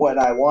 And when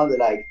I won,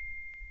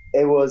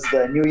 it was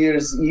the New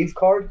Year's Eve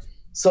card.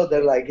 So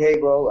they're like, "Hey,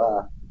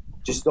 bro,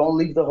 just don't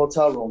leave the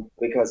hotel room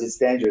because it's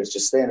dangerous.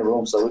 Just stay in the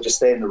room." So we just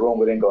stayed in the room.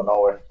 We didn't go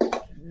nowhere.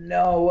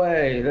 No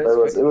way. It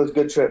was a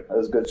good trip. It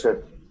was a good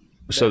trip.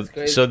 So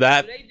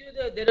that.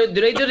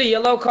 Do they do the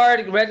yellow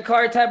card, red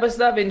card type of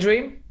stuff in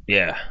Dream?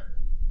 Yeah.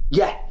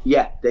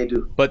 Yeah, they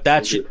do. But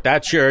that's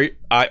your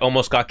I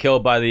almost got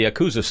killed by the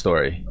Yakuza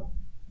story.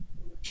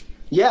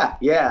 Yeah.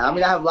 I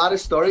mean, I have a lot of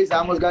stories. I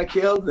almost got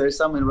killed. There's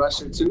some in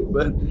Russia too,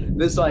 but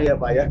this one,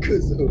 by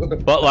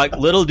Yakuza. But like,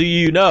 little do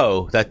you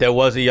know that there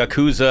was a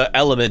Yakuza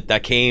element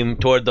that came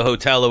toward the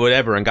hotel or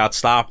whatever and got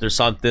stopped or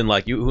something.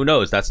 Like, who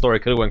knows? That story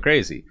could have went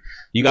crazy.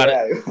 You got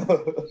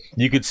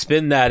You could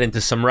spin that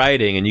into some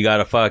writing, and you got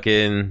a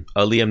Liam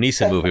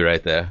Neeson movie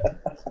right there.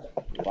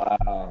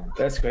 Wow,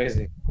 that's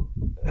crazy.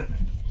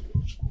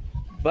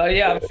 But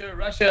yeah, I'm sure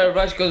Russia,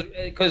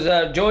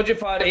 because Georgia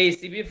fought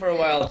ACB for a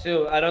while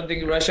too. I don't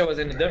think Russia was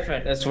any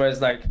different as far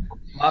as like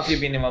mafia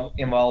being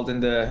involved in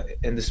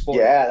the sport.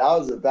 Yeah,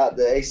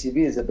 the ACB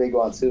is a big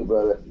one too,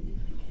 brother.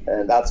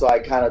 And that's why I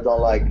kind of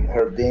don't like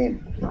Herb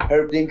Dean.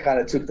 Herb Dean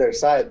kind of took their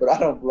side, but I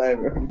don't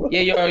blame him.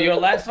 Yeah, your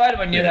last fight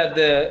when you had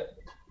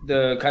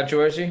the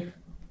controversy.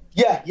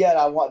 Yeah,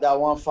 that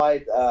one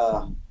fight.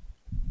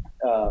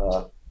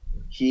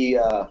 He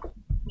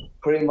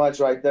pretty much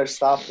right there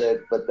stopped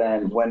it, but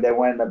then when they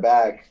went in the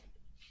back,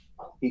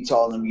 he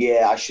told him,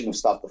 "Yeah, I shouldn't have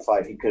stopped the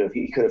fight. He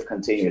could have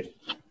continued."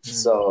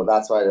 So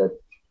that's why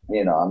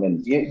you know how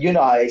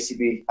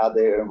ACB, how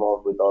they're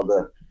involved with all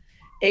the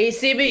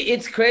ACB.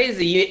 It's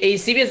crazy.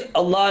 ACB has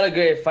a lot of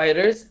great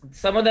fighters.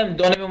 Some of them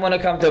don't even want to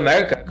come to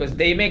America because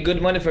they make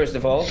good money, first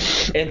of all,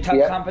 and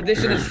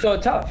competition is so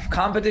tough.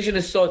 Competition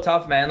is so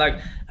tough, man. Like,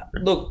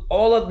 look,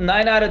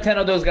 9 out of 10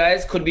 of those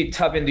guys could be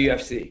tough in the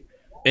UFC.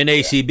 In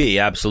ACB,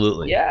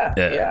 absolutely.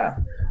 Yeah.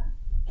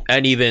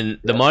 And even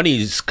the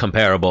money's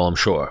comparable, I'm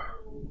sure.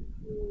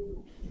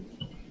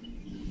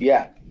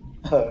 Yeah.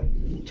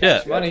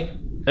 Cash money.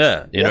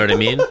 Yeah, you know what I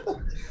mean?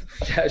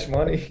 Cash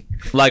money.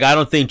 Like, I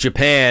don't think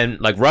Japan,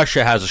 like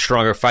Russia has a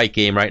stronger fight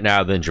game right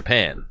now than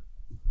Japan.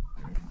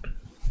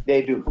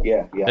 They do,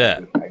 yeah.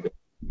 I do.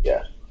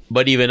 Yeah.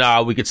 But even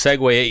we could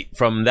segue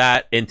from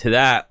that into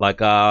that, like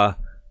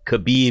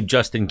Khabib,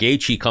 Justin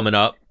Gaethje coming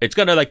up. It's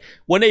gonna, like,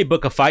 when they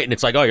book a fight and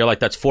it's like, oh, you're like,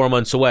 that's 4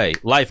 months away.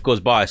 Life goes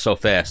by so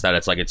fast that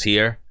it's like it's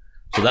here.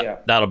 So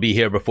that'll be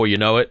here before you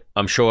know it.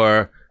 I'm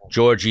sure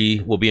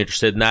Georgie will be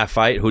interested in that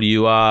fight. Who do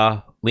you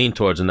lean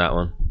towards in that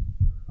one?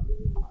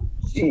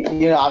 You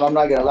know, I'm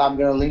not gonna lie. I'm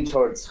gonna lean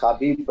towards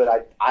Khabib,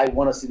 but I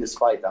want to see this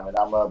fight. I mean,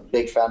 I'm a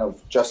big fan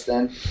of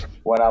Justin.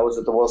 When I was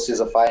at the World Series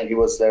of Fighting, he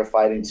was there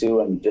fighting too,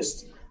 and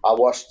just I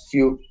watched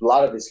a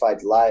lot of his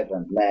fights live,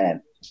 and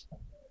man,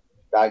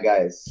 that guy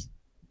is.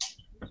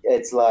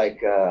 It's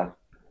like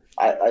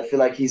I feel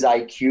like his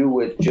IQ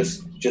with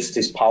just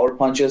his power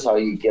punches, how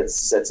he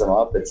sets them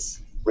up,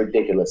 it's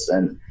ridiculous.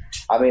 And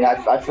I mean, I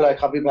feel like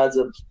Khabib has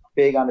a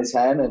big on his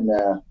hand, and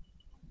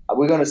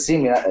we're gonna see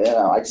him.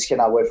 I just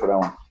cannot wait for that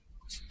one.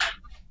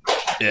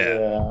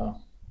 Yeah.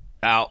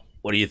 Al,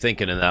 what are you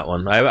thinking in that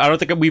one? I don't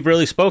think we've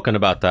really spoken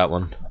about that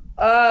one.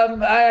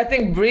 I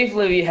think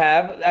briefly we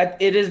have.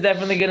 It is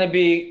definitely going to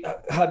be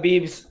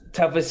Khabib's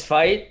toughest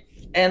fight.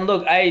 And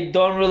look, I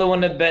don't really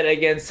want to bet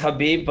against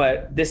Khabib,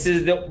 but this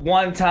is the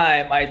one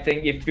time I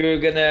think if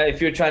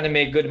you're trying to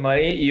make good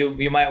money,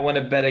 you might want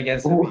to bet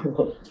against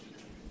Khabib.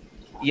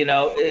 You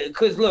know,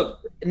 because look,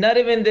 not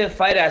even the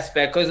fight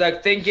aspect, because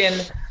like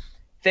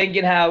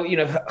thinking how, you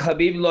know,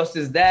 Khabib lost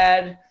his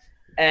dad.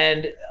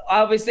 And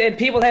obviously, and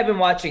people have been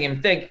watching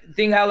him.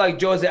 Think how like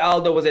Jose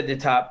Aldo was at the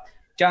top.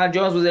 John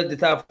Jones was at the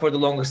top for the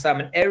longest time.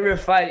 And every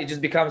fight, it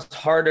just becomes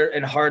harder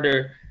and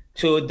harder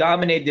to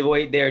dominate the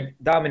way they're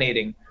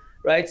dominating,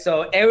 right?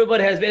 So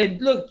everybody has been.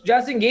 Look,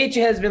 Justin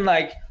Gaethje has been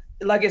like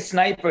a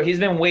sniper. He's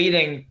been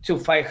waiting to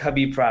fight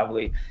Khabib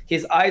probably.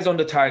 His eyes on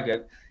the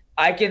target.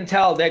 I can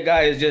tell that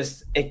guy is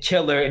just a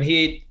killer, and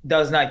he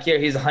does not care.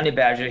 He's a honey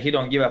badger. He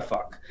don't give a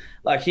fuck.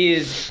 Like, he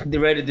is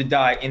ready to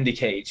die in the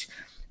cage.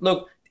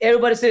 Look,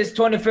 everybody says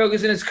Tony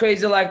Ferguson is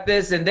crazy like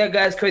this and that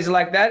guy's crazy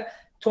like that.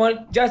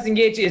 Justin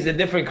Gaethje is a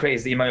different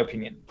crazy, in my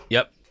opinion.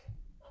 Yep.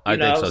 I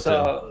think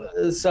so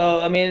too. So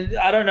I mean,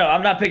 I don't know.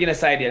 I'm not picking a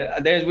side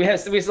yet. We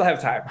still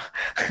have time.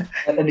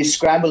 And his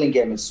scrambling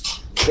game is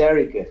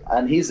very good,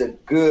 and he's a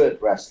good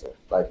wrestler.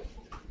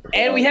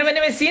 And we haven't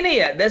even seen it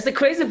yet. That's the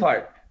crazy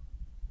part.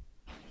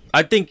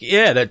 I think,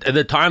 that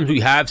the times we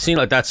have seen,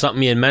 like, that's something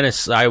me and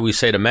Menace, I always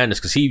say to Menace,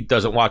 because he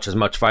doesn't watch as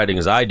much fighting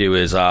as I do,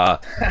 is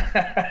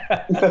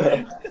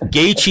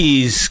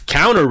Gaethje's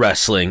counter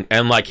wrestling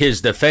and, like,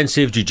 his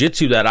defensive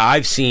jiu-jitsu that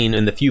I've seen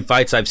in the few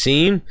fights I've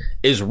seen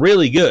is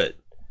really good.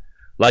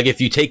 Like, if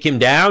you take him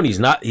down, he's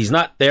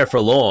not there for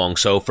long.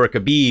 So for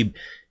Khabib,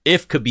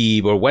 if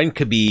Khabib or when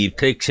Khabib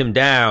takes him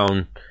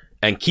down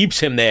and keeps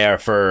him there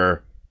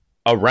for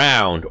a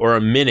round or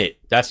a minute,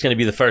 that's going to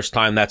be the first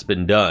time that's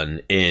been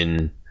done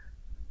in...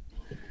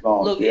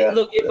 Look!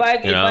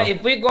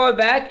 If we go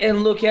back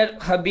and look at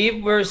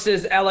Khabib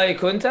versus Ally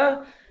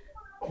Kunta,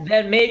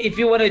 then maybe if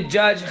you want to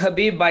judge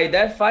Khabib by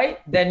that fight,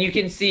 then you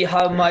can see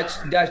how much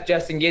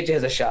Justin Gaethje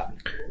has a shot.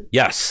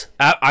 Yes,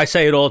 I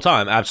say it all the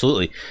time,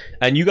 absolutely.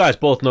 And you guys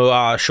both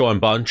know Sean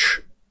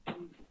Bunch.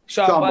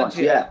 Sean Bunch,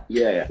 yeah.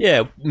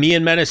 Me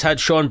and Menace had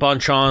Sean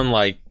Bunch on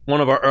like one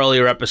of our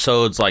earlier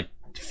episodes, like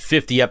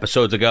 50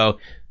 episodes ago,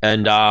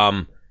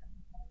 and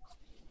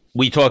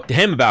we talked to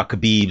him about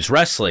Khabib's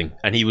wrestling,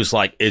 and he was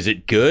like, is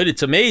it good?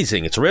 It's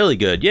amazing. It's really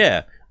good.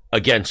 Yeah.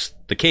 Against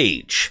the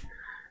cage.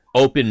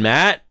 Open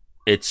mat,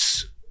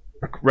 it's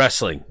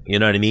wrestling. You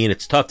know what I mean?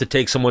 It's tough to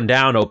take someone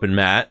down open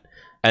mat.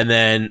 And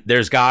then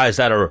there's guys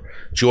that are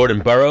Jordan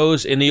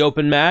Burroughs in the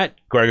open mat,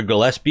 Gregor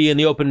Gillespie in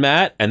the open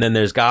mat, and then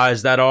there's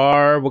guys that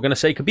are, we're going to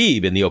say,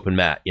 Khabib in the open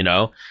mat, you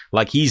know?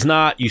 Like, he's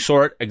not, you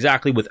saw it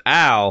exactly with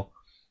Al.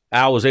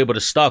 Al was able to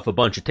stuff a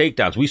bunch of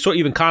takedowns. We saw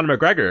even Conor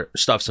McGregor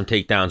stuff some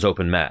takedowns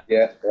open mat.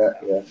 Yeah.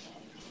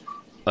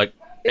 Like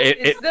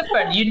it's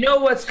different. You know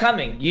what's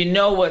coming.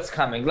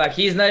 Like,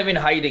 he's not even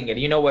hiding it.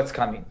 You know what's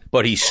coming.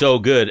 But he's so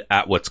good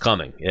at what's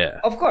coming. Yeah.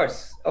 Of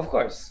course.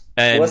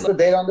 And what's the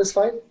date on this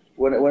fight?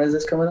 When is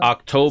this coming up?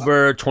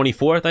 October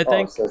 24th, I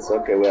think. Oh, that's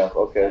okay. Well,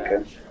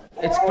 okay.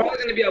 It's probably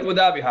going to be Abu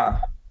Dhabi, huh?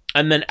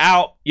 And then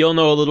out, you'll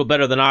know a little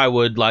better than I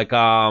would. Like,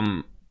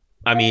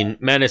 I mean,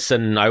 Menace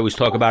and I always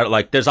talk about it.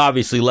 Like, there's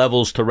obviously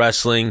levels to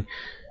wrestling.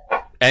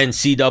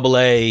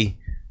 NCAA,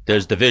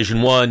 there's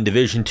Division 1,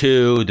 Division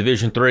 2,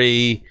 Division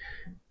 3.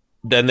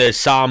 Then there's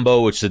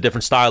Sambo, which is a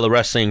different style of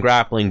wrestling and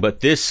grappling.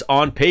 But this,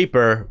 on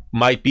paper,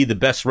 might be the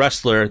best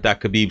wrestler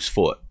that Khabib's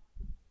fought.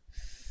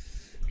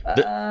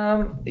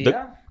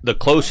 The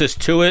closest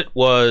to it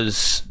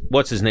was,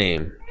 what's his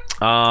name?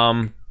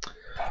 Michael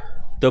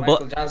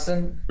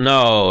Johnson?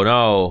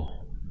 No.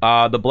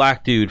 The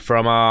black dude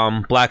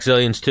from Black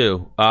Zillions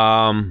 2.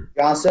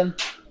 Johnson?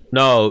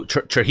 No,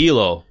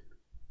 Trujillo.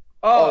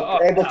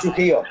 Abel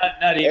Trujillo.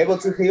 Abel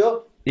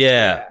Trujillo?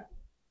 Yeah.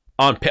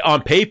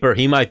 On paper,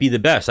 he might be the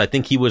best. I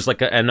think he was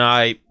like a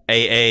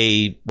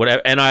NIAA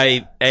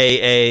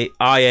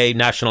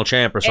national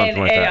champ or something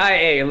like that.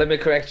 NAIA, let me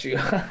correct you.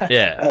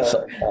 Yeah.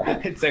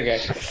 It's okay.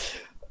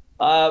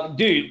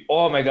 Dude,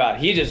 oh my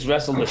God. He just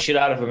wrestled the shit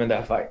out of him in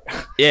that fight.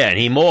 Yeah, and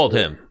he mauled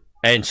him.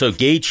 And so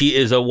Gaethje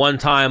is a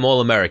one-time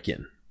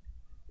All-American.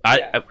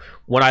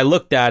 When I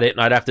looked at it,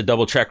 and I'd have to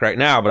double-check right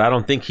now, but I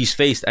don't think he's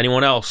faced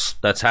anyone else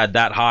that's had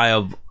that high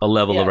of a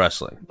level of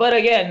wrestling. But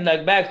again,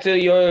 like, back to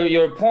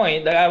your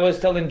point, like I was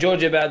telling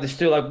George about this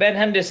too. Like, Ben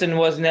Henderson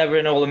was never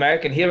an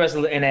All-American. He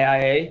wrestled in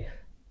NAIA,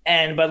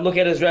 but look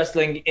at his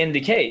wrestling in the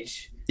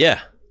cage.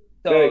 Yeah.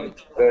 So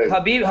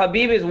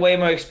Khabib is way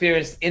more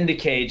experienced in the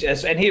cage,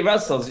 and he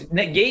wrestles.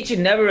 Gaethje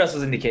never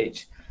wrestles in the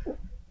cage.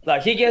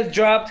 Like, he gets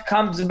dropped,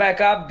 comes back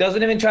up,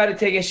 doesn't even try to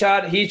take a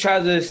shot. He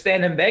tries to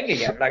stand and bang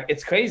again. Like,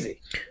 it's crazy.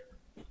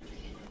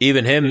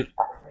 Even him.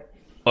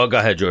 Oh, go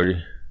ahead,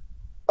 Jordy.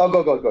 Oh,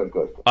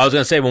 go. I was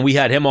going to say, when we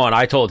had him on,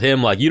 I told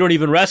him, like, you don't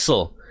even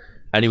wrestle.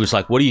 And he was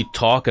like, what are you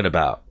talking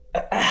about?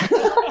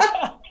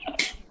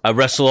 I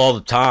wrestle all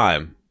the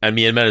time. And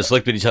me and Menace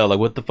looked at each other like,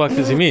 what the fuck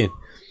does he mean?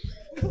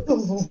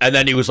 And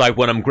then he was like,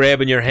 when I'm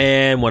grabbing your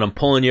hand, when I'm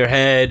pulling your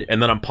head,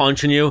 and then I'm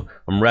punching you,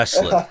 I'm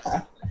wrestling.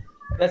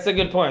 That's a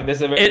good point.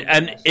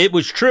 And it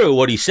was true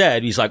what he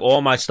said. He's like,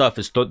 all my stuff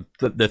is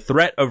the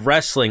threat of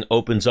wrestling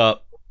opens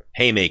up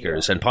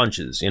haymakers and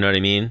punches. You know what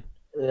I mean?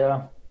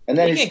 Yeah. And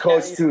then his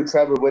coach too,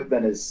 Trevor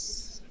Whitman,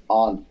 is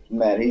on.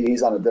 Man,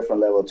 he's on a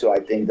different level too. I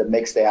think the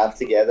mix they have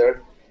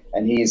together,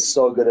 and he's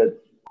so good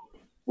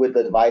with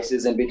the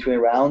devices in between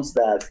rounds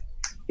that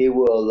he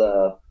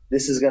will.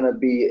 This is gonna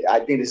be. I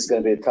think this is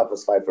gonna be the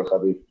toughest fight for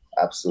Khabib.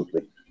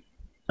 Absolutely.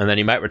 And then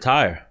he might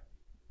retire.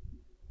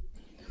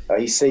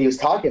 He said he was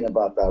talking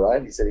about that,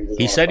 right? He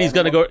said he's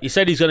gonna go. He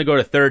said he's gonna go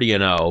to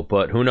 30-0,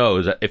 but who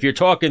knows? If you're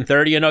talking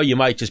 30-0, you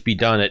might just be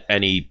done at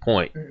any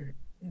point.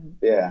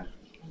 Yeah.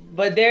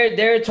 But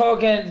they're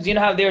talking. You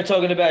know how they're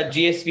talking about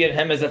GSP and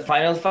him as a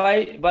final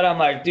fight? But I'm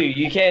like, dude,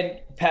 you can't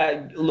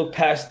look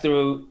past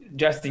through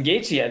Justin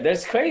Gaethje yet.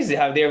 That's crazy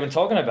how they're even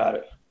talking about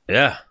it.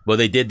 Yeah. Well,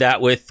 they did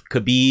that with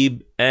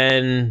Khabib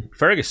and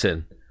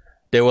Ferguson.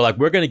 They were like,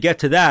 we're gonna get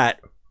to that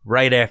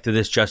right after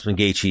this Justin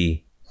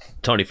Gaethje,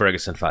 Tony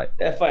Ferguson fight.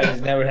 That fight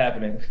is never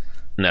happening.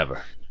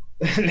 Never.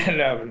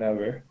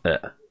 Never. Yeah.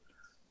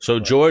 So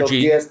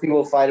Georgie, So GSP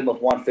will fight him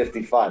at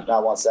 155,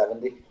 not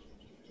 170.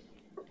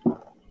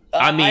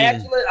 I mean-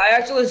 I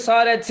actually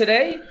saw that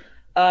today.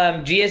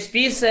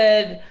 GSP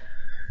said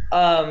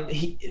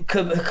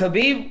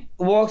Khabib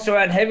walks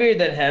around heavier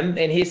than him,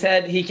 and he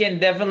said he can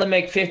definitely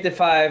make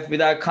 55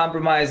 without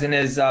compromising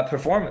his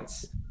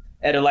performance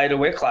at a lighter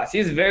weight class.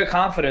 He's very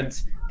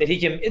confident that he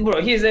can.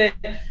 Bro, he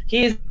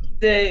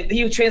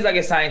trains like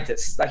a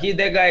scientist. Like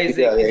that guy is.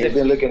 Yeah, he's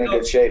been looking in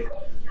good shape.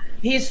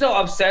 He's so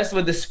obsessed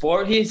with the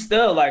sport. He's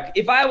still like,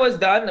 if I was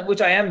done,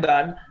 which I am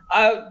done,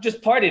 I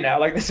just party now.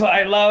 Like that's why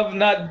I love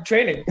not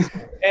training.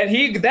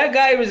 And that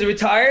guy was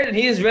retired and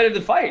he is ready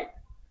to fight.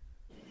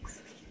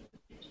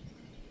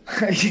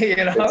 You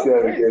know, It's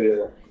very good.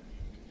 Yeah.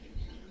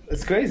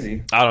 it's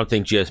crazy. I don't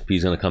think GSP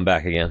is going to come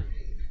back again.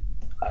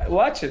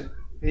 Watch it.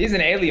 He's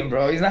an alien,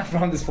 bro. He's not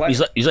from this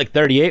planet. He's like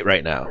 38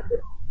 right now.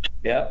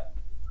 Yeah.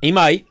 He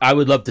might. I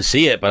would love to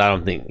see it, but I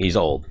don't think he's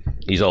old.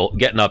 He's old,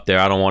 getting up there.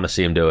 I don't want to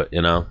see him do it,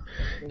 you know?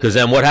 Because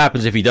then what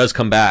happens if he does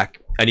come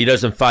back and he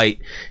doesn't fight?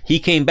 He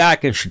came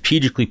back and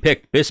strategically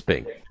picked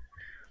Bisping.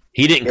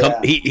 He didn't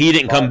come. He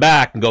didn't come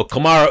back and go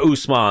Kamaru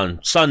Usman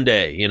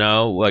Sunday, you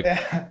know? Like,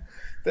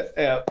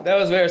 Yeah, that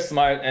was very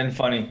smart and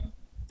funny.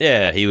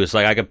 yeah, he was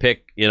like, I could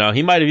pick. You know,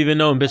 he might have even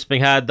known Bisping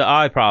had the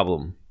eye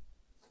problem.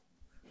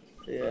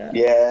 Yeah.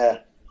 Yeah.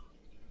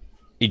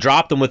 He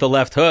dropped him with a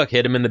left hook,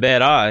 hit him in the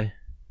bad eye.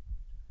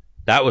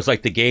 That was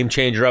like the game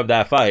changer of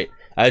that fight.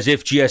 As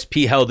if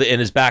GSP held it in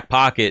his back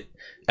pocket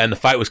and the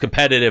fight was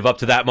competitive up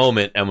to that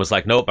moment and was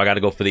like, nope, I got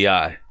to go for the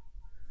eye.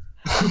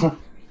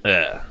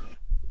 Yeah.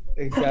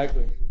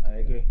 Exactly. I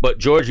agree. But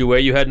Georgie, where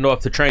you heading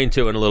off to train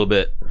to in a little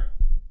bit?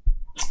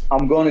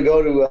 I'm going to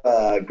go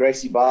to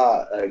Gracie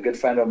Barra, a good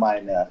friend of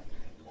mine,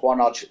 Juan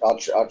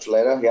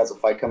Archuleta. He has a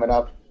fight coming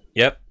up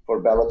Yep.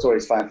 for Bellator.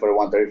 He's fighting for a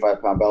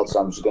 135-pound belt, so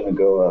I'm just going to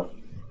go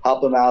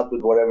help him out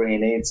with whatever he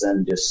needs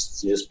and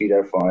just be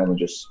there for him and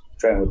just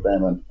train with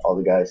them and all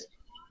the guys.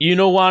 You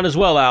know Juan as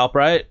well, Alp,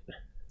 right?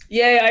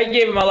 Yeah, I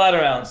gave him a lot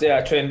of rounds. Yeah,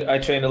 I trained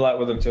a lot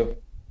with him too.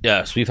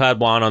 Yes, we've had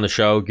Juan on the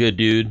show. Good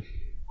dude.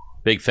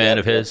 Big fan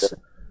of his.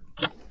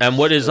 And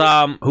what is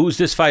who's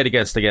this fight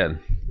against again?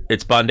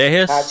 It's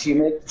Bandejas? Patchy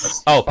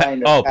Mix.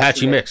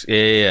 Patchy Mix.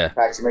 Yeah.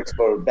 Patchy Mix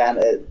for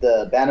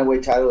the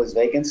bantamweight title is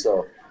vacant,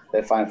 so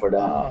they're fine for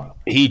that.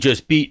 He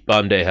just beat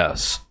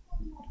Bandejas.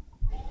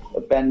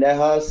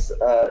 Bandejas,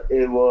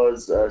 it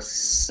was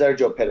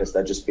Sergio Pettis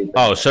that just beat them.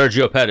 Oh,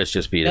 Sergio Pettis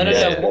just beat him. No.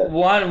 Yeah.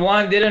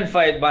 Juan didn't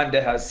fight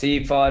Bandejas.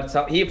 He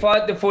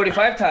fought the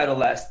 45 title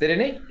last, didn't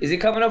he? Is he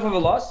coming off of a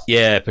loss?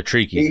 Yeah, He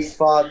Patricky.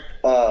 fought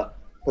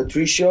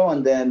Patricio,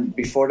 and then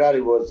before that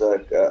it was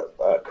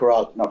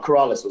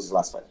Corrales was his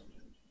last fight.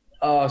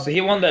 Oh, so he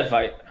won that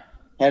fight.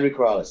 Henry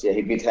Corrales, yeah,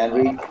 he beat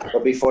Henry,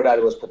 but before that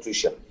it was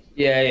Patricio.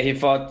 Yeah, he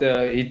fought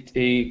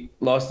he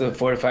lost the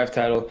 45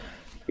 title.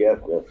 Yeah.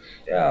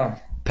 Yeah.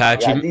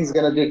 Patchy. Yeah, I think he's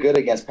gonna do good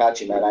against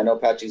Patchy, man. I know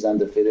Patchy's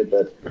undefeated,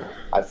 but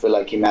I feel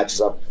like he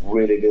matches up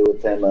really good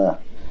with him. I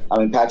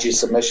mean, Patchy's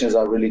submissions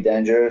are really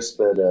dangerous,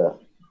 but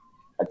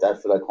I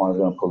feel like Juan's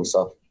gonna pull this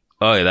off.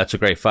 Oh, yeah, that's a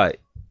great fight.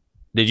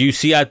 Did you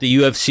see at the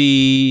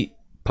UFC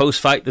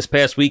post-fight this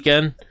past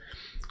weekend?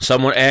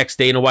 Someone asked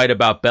Dana White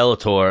about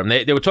Bellator, and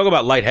they were talking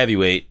about light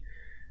heavyweight,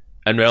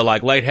 and they're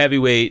like, light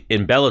heavyweight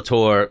in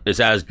Bellator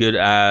is as good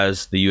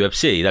as the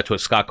UFC. That's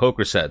what Scott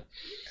Coker said.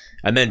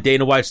 And then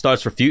Dana White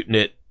starts refuting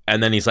it,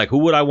 and then he's like, who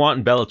would I want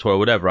in Bellator?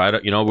 Whatever,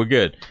 we're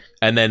good.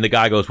 And then the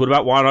guy goes, what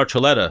about Juan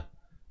Archuleta?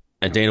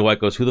 And Dana White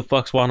goes, who the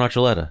fuck's Juan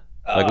Archuleta?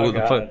 Like, who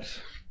the fuck?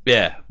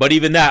 Yeah, but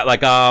even that,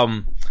 like,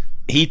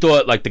 he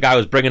thought like the guy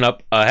was bringing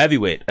up a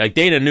heavyweight. Like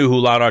Dana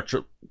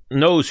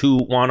knows who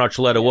Juan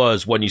Archuleta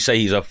was when you say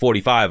he's a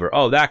 45er.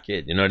 Oh, that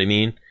kid, you know what I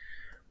mean?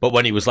 But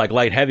when he was like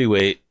light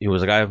heavyweight, he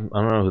was like, I don't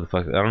know who the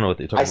fuck. I don't know what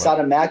they're talking I about. saw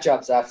the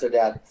matchups after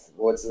that.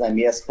 What's his name?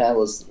 ESPN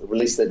was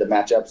released the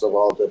matchups of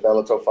all the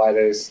Bellator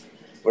fighters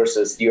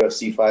versus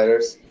UFC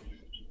fighters.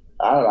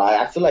 I don't know.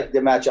 I feel like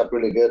they match up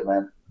really good,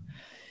 man.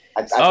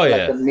 I feel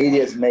like the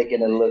media is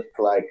making it look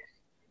like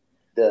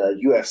the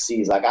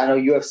UFC's. Like, I know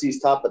UFC's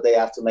top, but they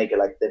have to make it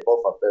like they're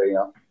both up there, you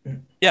know?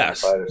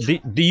 Yes. The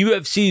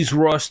UFC's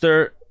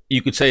roster,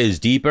 you could say, is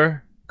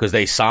deeper because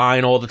they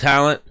sign all the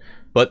talent.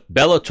 But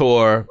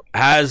Bellator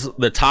has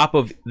the top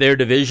of their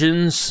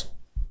divisions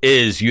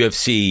is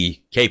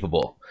UFC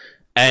capable.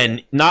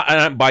 And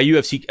not by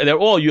UFC, they're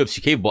all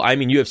UFC capable. I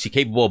mean UFC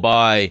capable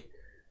by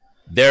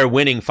their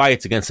winning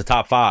fights against the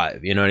top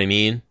 5. You know what I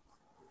mean?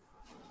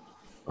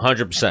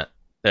 100%.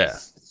 Yeah.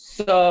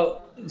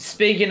 So,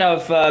 speaking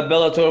of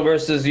Bellator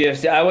versus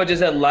UFC, I was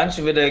just at lunch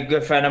with a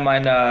good friend of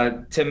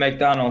mine, Tim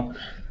McDonald,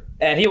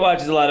 and he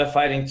watches a lot of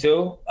fighting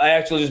too. I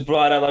actually just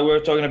brought up, like, we were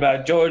talking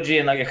about Georgie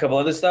and like a couple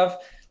other stuff.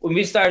 When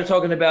we started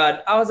talking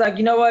about, I was like,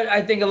 you know what?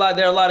 I think there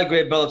are a lot of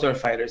great Bellator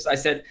fighters. I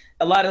said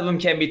a lot of them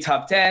can be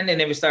top 10, and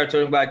then we started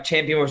talking about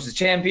champion versus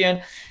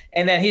champion.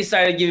 And then he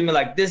started giving me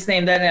like this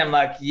name, that name. I'm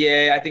like,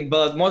 yeah, I think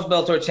most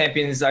Bellator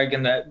champions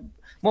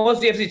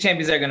most UFC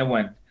champions are gonna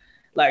win.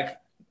 Like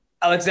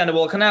Alexander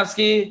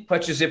Volkanovski,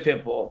 Patricio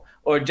Pitbull,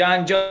 or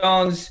John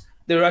Jones,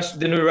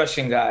 the new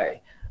Russian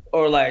guy,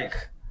 or like,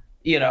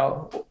 I don't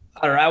know.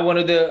 I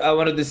wanted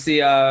to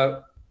see.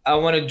 I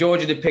wanted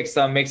Georgia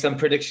to make some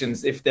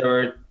predictions if they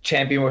were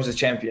champion versus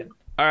champion.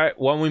 All right,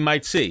 one we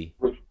might see: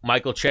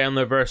 Michael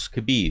Chandler versus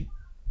Khabib.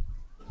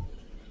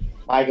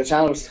 Michael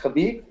Chandler versus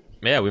Khabib.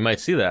 Yeah, we might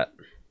see that.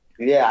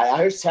 Yeah, I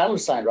heard Chandler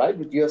signed, right,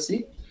 with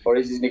UFC, or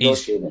is he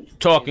negotiating? He's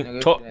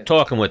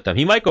talking with them.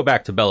 He might go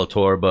back to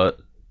Bellator, but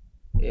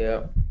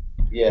yeah.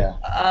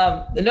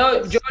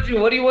 No, Georgie,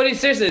 what do you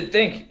seriously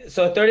think?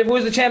 So 30,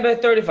 who's the champion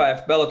at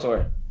 35?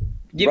 Bellator.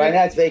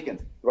 Now it's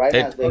vacant.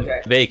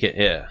 Okay. Vacant,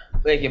 yeah.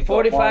 Vacant.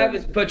 45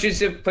 is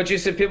Patricio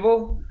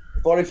Pitbull.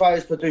 45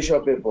 is Patricio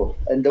Pitbull,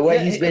 and the way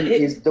he's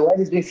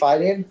been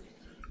fighting,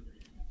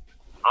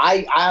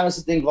 I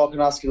honestly think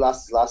Volkanovski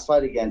lost his last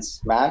fight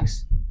against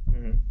Max.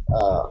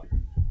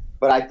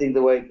 But I think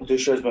the way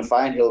Patricio has been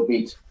fighting, he'll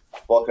beat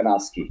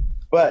Volkanovski.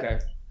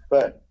 But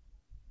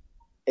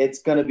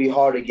it's gonna be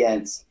hard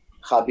against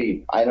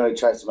Khabib. I know he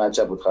tries to match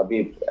up with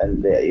Khabib,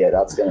 and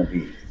that's gonna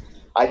be,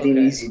 I think,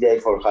 an easy day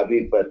for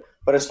Khabib.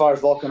 But as far as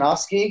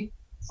Volkanovski,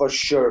 for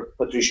sure,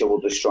 Patricio will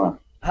destroy him.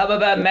 How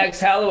about Max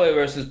Holloway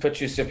versus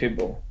Patricio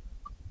Pitbull?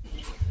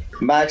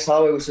 Max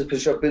Holloway versus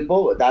Patricio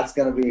Pitbull, that's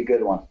going to be a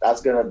good one.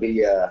 That's going to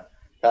be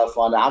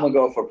fun. I'm going to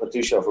go for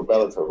Patricio for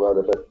Bellator,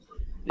 brother, but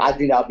I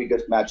think that'll be a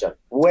good matchup.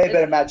 Way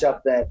better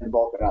matchup than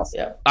Volkanovski.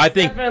 Yeah, I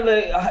think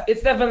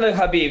it's definitely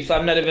Khabib, so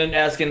I'm not even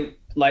asking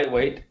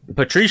lightweight.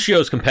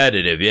 Patricio's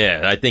competitive,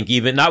 yeah. I think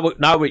even not with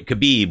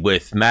Khabib,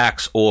 with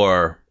Max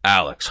or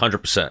Alex,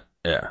 100%.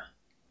 Yeah.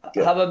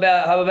 How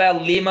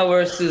about Lima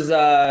versus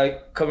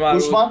Kamaru?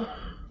 Usman?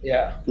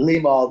 Yeah.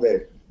 Lima all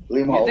day.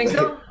 You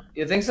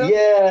think so?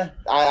 Yeah.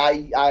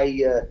 I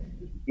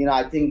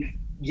think,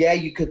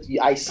 you could.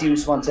 I see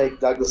Usman take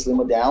Douglas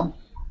Lima down.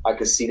 I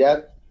could see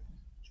that.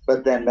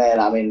 But then, man,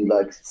 I mean,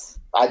 like,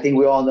 I think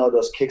we all know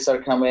those kicks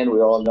are coming. We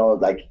all know,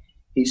 like,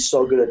 he's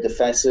so good at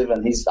defensive,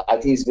 and I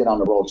think he's been on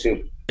the roll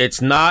too.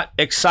 It's not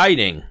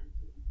exciting,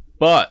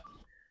 but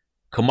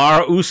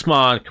Kamaru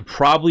Usman could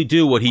probably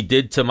do what he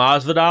did to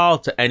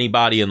Masvidal to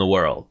anybody in the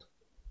world.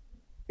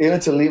 Even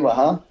to Lima,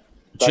 huh?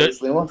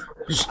 Lima?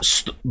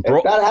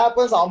 If that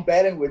happens, I'm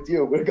betting with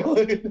you. We're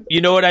going.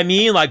 You know what I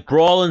mean? Like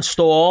brawl and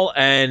stall,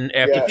 and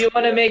if you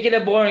want to make it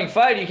a boring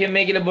fight, you can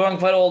make it a boring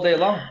fight all day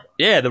long.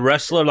 Yeah, the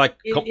wrestler like.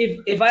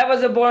 If I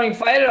was a boring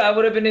fighter, I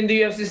would have been in the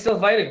UFC still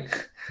fighting.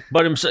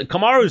 But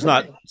Kamaru's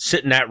not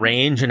sitting at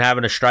range and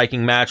having a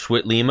striking match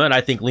with Lima, and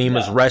I think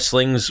Lima's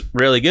wrestling's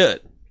really good.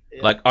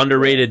 Like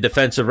underrated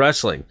defensive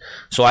wrestling.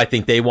 So I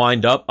think they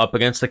wind up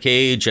against the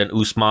cage, and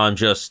Usman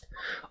just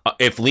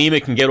if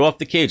Lima can get off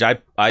the cage, I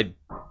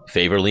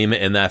favor Lima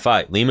in that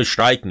fight. Lima's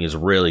striking is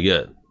really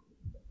good.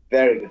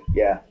 Very good,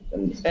 yeah.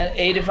 And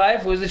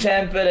 85, who's the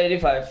champ at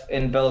 85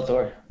 in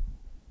Bellator?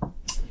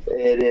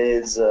 It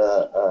is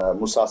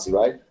Mousasi,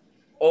 right?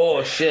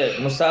 Oh shit,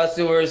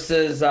 Mousasi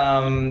versus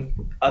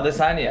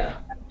Adesanya.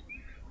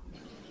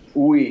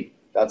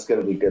 That's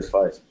gonna be a good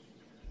fight.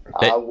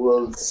 I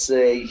will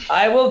say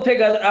I will pick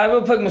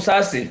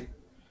Mousasi.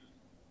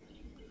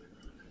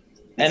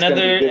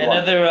 Another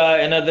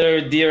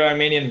dear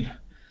Armenian.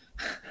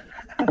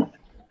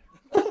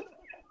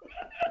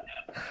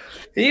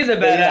 He's a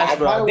badass,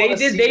 bro. They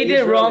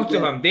did wrong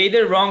to him. They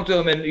did wrong to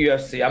him in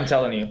UFC. I'm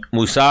telling you.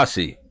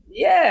 Musashi.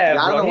 Yeah,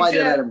 I don't know why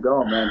they let him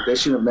go, man. They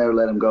should have never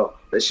let him go.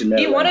 They should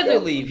never. He wanted to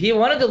leave.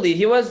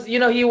 He was,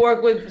 he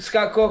worked with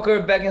Scott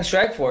Coker back in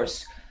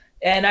Strikeforce,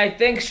 and I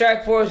think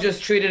Strikeforce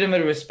just treated him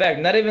with respect.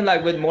 Not even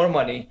like with more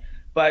money,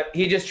 but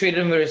he just treated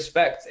him with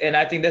respect. And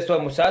I think that's what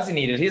Mousasi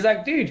needed. He's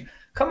like, dude,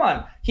 come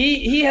on.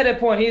 He had a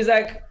point. He's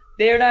like,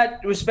 they're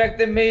not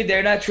respecting me.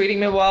 They're not treating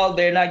me well.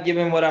 They're not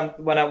giving what I'm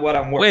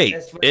worth. Wait.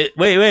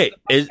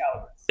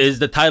 Is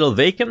the title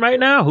vacant right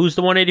now? Who's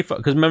the 185?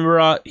 Because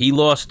remember, he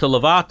lost to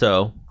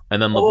Lovato.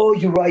 And then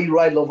you're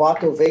right.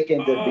 Lovato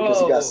vacated because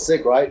he got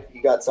sick, right?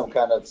 He got some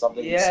kind of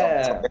something.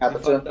 Yeah. Something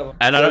happened to him.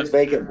 And so it's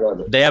vacant,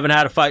 brother. They haven't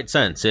had a fight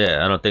since.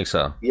 Yeah, I don't think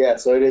so. Yeah,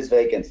 so it is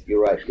vacant. You're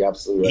right. You're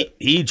absolutely right.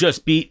 He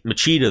just beat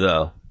Machida,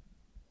 though.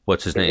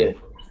 What's his name?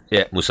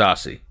 Yeah,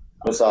 Musashi.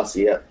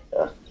 Yeah.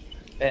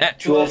 At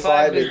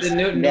 205 is the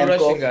new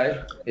Russian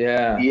guy.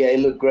 Yeah. Yeah, he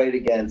looked great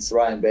against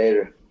Ryan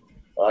Bader.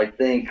 I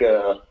think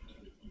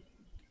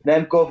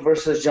Nemkov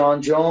versus John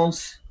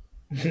Jones.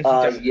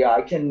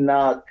 I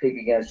cannot pick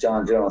against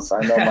John Jones. I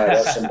know my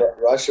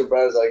Russian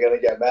brothers are going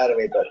to get mad at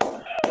me, but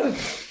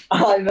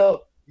I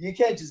know you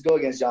can't just go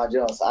against John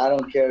Jones. I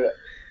don't care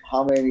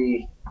how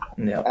many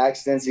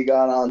accidents he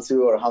got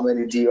onto or how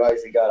many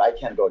DUIs he got. I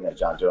can't go against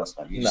John Jones,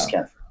 man. You just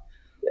can't.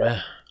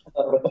 Yeah.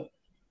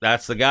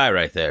 That's the guy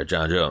right there,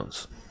 John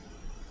Jones.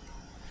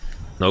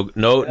 No. Him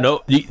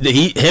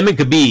and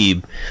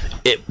Khabib.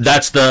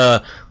 That's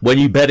the when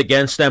you bet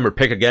against them or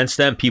pick against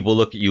them, people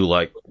look at you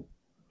like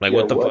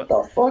what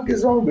the fuck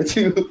is wrong with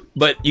you?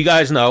 But you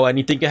guys know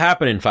anything can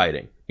happen in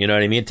fighting. You know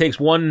what I mean? It takes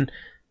one.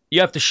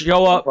 You have to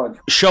show up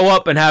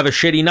and have a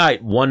shitty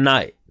night one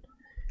night.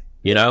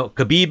 You know,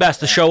 Khabib has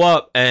to show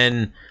up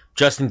and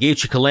Justin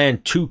Gaethje could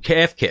land 2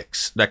 calf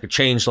kicks that could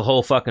change the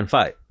whole fucking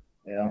fight.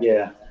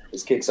 Yeah,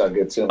 his kicks are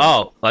good too.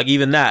 Oh, like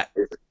even that.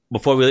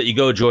 Before we let you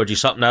go, Georgie,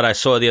 something that I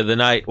saw the other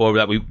night, or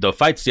that the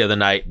fights the other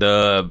night,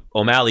 the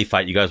O'Malley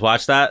fight. You guys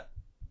watched that?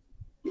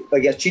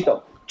 Against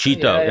Cheeto.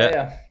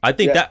 Yeah. I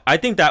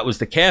think that was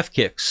the calf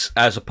kicks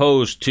as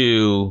opposed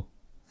to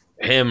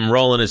him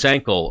rolling his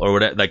ankle or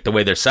whatever, like the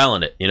way they're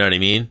selling it. You know what I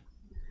mean?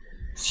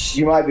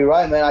 You might be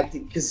right, man. I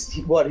think because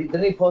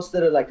didn't he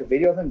posted a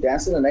video of him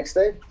dancing the next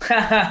day? But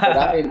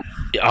I mean,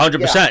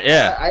 100%.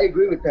 Yeah, I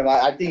agree with him.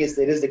 I think it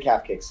is the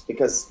calf kicks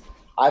because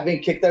I've been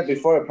kicked there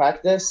before in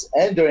practice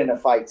and during a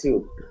fight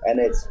too, and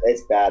it's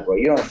bad, bro.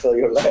 You don't feel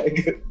your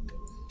leg.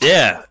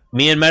 Yeah,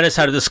 me and Menace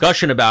had a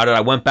discussion about it.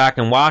 I went back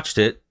and watched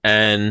it,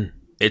 and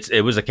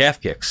it was a calf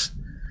kicks.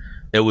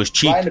 It was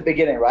Cheeto. Right in the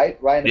beginning, right?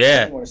 Right in the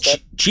beginning.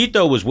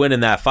 Cheeto was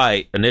winning that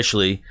fight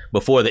initially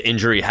before the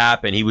injury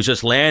happened. He was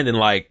just landing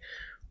like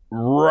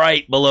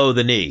right below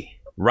the knee,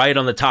 right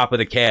on the top of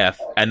the calf,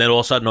 and then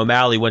all of a sudden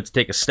O'Malley went to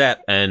take a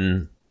step,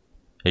 and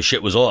his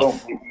shit was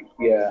off.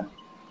 Yeah.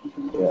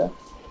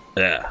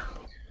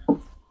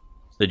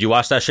 Did you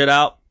watch that shit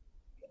out?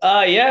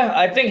 Yeah,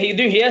 I think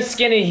he has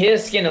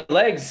skinny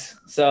legs.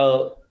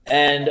 So,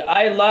 and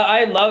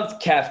I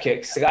loved calf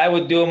kicks. Like I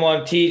would do them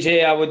on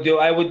TJ. I would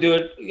do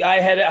it. I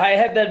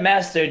had that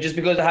master just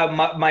because of how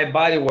my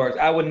body worked.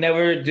 I would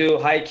never do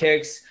high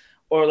kicks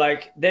or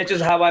like that's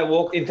just how I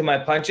walked into my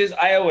punches.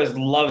 I always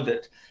loved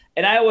it.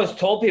 And I always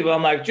told people,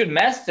 I'm like, dude,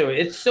 master,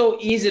 it's so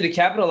easy to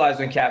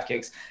capitalize on calf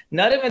kicks.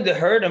 Not even to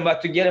hurt them,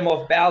 but to get them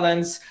off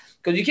balance.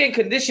 Because you can't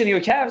condition your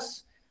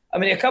calves. I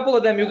mean, a couple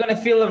of them, you're going to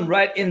feel them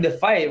right in the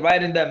fight,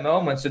 right in that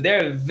moment. So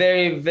they're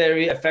very,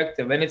 very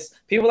effective. And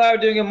people are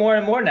doing it more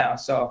and more now.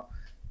 So,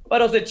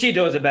 but also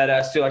Cheeto is a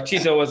badass too. Like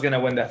Cheeto was going to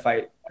win that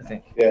fight, I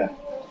think. Yeah.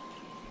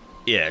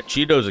 Yeah,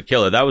 Cheeto's a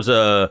killer. That was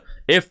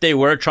if they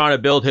were trying to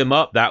build him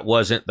up, that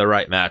wasn't the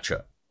right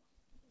matchup.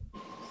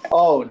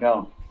 Oh,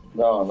 no.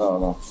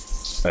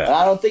 Yeah. And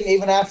I don't think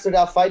even after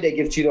that fight, they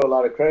give Cheeto a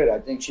lot of credit. I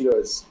think Cheeto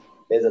is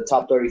a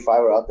top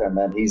 35er out there,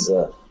 man. He's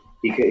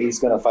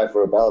going to fight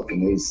for a belt.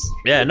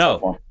 And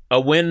a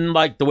win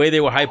like the way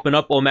they were hyping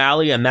up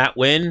O'Malley and that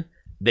win,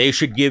 they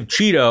should give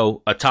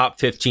Cheeto a top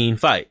 15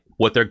 fight.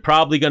 What they're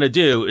probably going to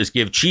do is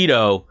give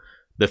Cheeto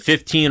the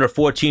 15 or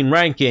 14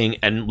 ranking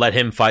and let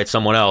him fight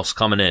someone else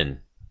coming in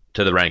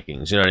to the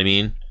rankings. You know what I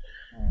mean?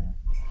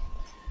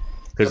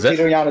 Because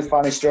Peter Yan is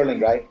finally Sterling,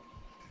 right?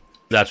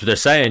 That's what they're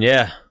saying,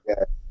 yeah. Yeah,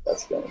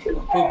 that's going to be.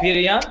 Who, Peter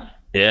Yan?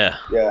 Yeah.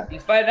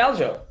 He's fighting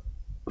Aljo.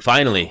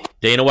 Finally,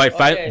 Dana White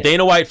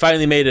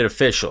finally made it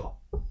official.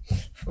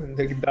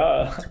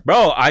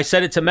 Bro, I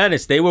said it to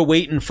Menace. They were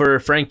waiting for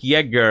Frankie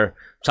Edgar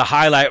to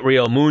highlight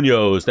Real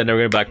Munoz. Then they were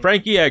going to be like,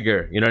 Frankie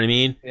Edgar. You know what I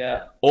mean?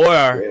 Yeah.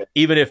 Or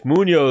even if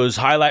Munoz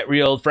highlight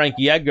reeled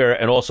Frankie Edgar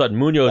and all of a sudden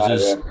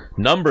Munoz's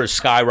numbers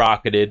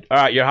skyrocketed. All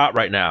right, you're hot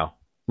right now.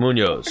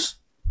 Munoz.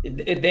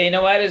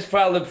 Dana White is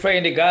probably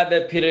praying to God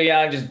that Peter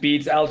Yan just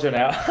beats Aljo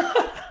now.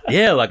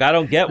 Yeah, like I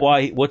don't get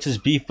what's his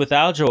beef with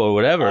Aljo or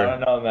whatever. I don't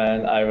know,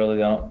 man. I really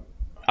don't.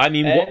 I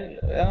mean,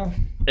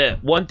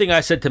 one thing I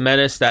said to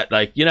Menace that,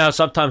 like, you know,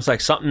 sometimes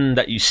like something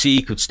that you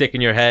see could stick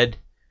in your head.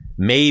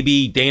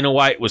 Maybe Dana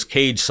White was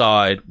cage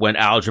side when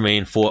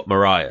Aljamain fought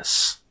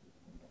Moraes,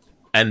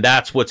 and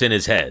that's what's in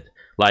his head.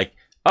 Like,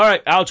 all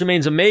right,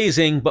 Aljamain's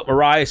amazing, but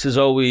Moraes is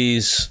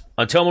always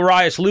until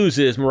Moraes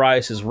loses.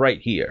 Moraes is right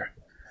here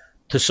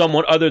to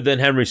someone other than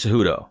Henry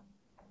Cejudo.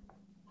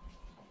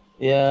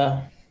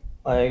 Yeah.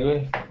 I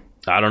agree.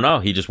 I don't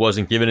know. He just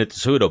wasn't giving it to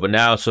Cejudo. But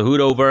now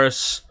Cejudo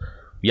versus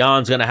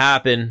Jan's going to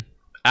happen.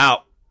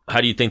 Out.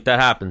 How do you think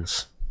that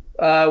happens?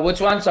 Which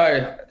one?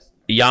 Sorry.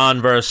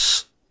 Jan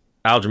versus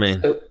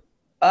Aljamain.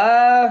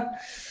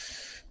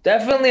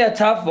 Definitely a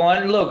tough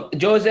one. Look,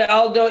 Jose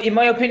Aldo, in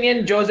my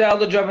opinion, Jose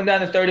Aldo dropping down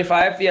to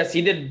 35. Yes,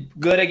 he did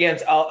good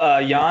against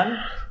Jan.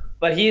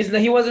 But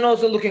he wasn't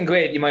also looking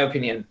great, in my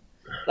opinion.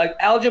 Like,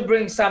 Aljo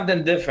brings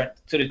something different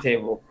to the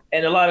table.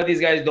 And a lot of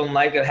these guys don't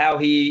like it, how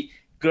he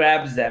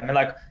grabs them,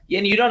 and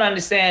you don't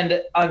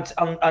understand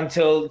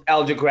until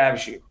Aljo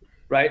grabs you,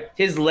 right?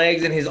 His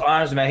legs and his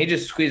arms, man, he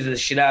just squeezes the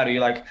shit out of you.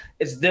 Like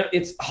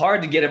it's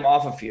hard to get him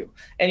off of you.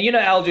 And you know,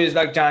 Aljo is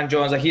like John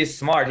Jones, like he's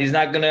smart. He's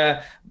not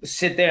gonna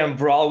sit there and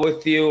brawl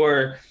with you,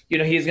 or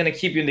he's gonna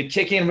keep you in the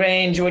kicking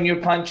range when you're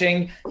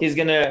punching. He's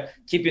gonna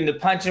keep you in the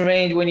punching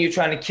range when you're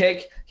trying to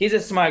kick. He's a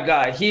smart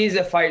guy. He's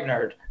a fight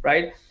nerd,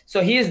 right?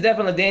 So he is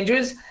definitely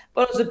dangerous.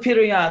 But also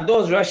Peter Yan,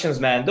 those Russians,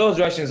 man, those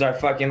Russians are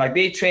fucking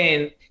they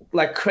train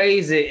like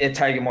crazy at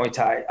Tiger Muay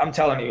Thai. I'm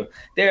telling you,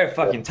 they're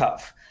fucking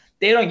tough.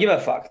 They don't give a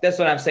fuck. That's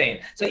what I'm saying.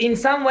 So in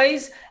some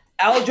ways,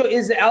 Aljo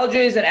is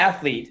an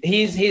athlete.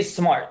 He's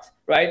smart,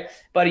 right?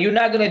 But you're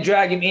not gonna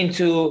drag him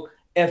into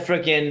a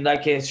freaking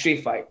a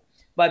street fight.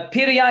 But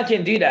Peter Yan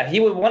can do that. He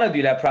would want to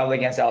do that probably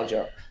against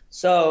Aljo.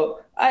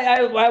 So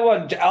I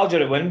want Aljo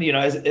to win.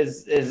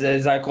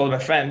 As I call him a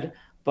friend.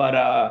 But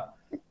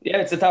yeah,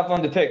 it's a tough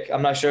one to pick.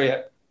 I'm not sure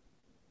yet.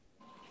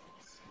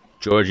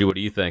 Georgie, what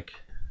do you think?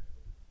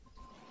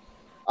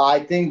 I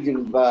think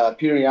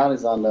Peter Yan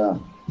is on the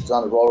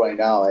roll right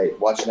now.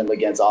 Watching him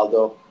against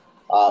Aldo,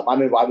 I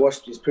mean, I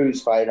watched his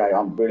previous fight.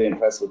 I'm really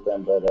impressed with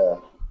them. But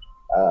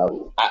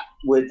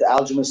with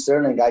Aljamain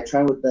Sterling, I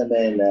trained with them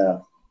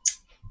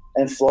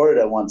in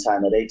Florida one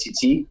time at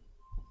ATT.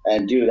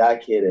 And dude,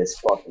 that kid is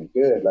fucking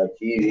good. Like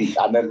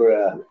I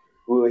remember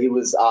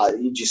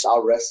he just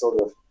out wrestled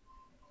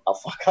the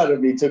fuck out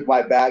of me. Took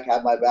my back,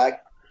 had my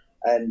back,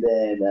 and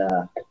then.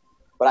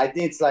 But I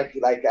think it's like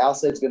Al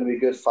said, it's gonna be a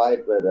good fight.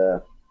 But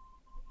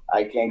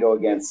I can't go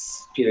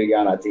against Peter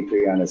Yan. I think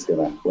Peter Yan is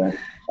gonna win.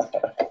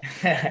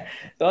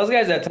 Those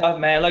guys are tough,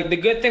 man. Like the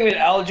good thing with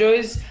Aljo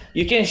is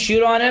you can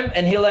shoot on him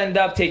and he'll end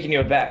up taking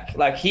your back.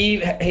 Like he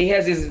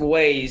has his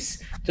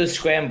ways to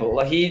scramble.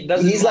 Like he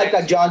doesn't. He's like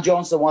a John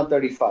Jones at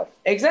 135.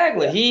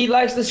 Exactly. Yeah. He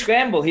likes to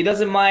scramble. He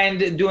doesn't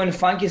mind doing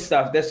funky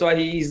stuff. That's why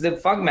he's the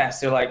funk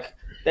master. Like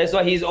that's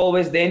why he's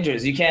always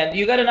dangerous. You got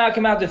to knock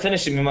him out to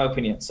finish him, in my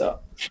opinion. So.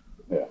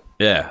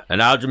 Yeah, and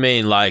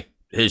Aljamain, like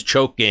his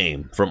choke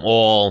game from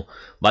all,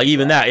 like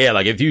even that, yeah,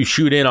 like if you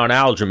shoot in on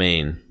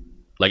Aljamain,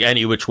 like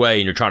any which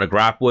way, and you're trying to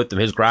grapple with him,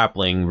 his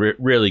grappling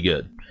really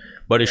good,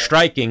 but his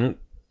striking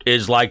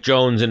is like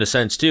Jones in a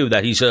sense too,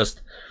 that he's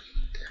just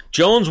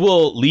Jones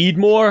will lead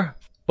more,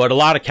 but a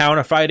lot more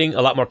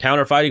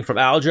counterfighting from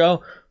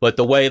Aljo. But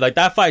the way, like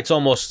that fight's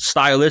almost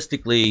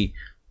stylistically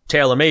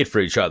tailor-made for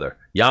each other.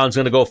 Jan's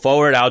going to go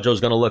forward. Aljo's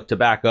going to look to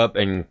back up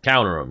and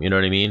counter him. You know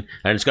what I mean?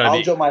 And it's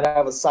going to Aljo might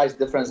have a size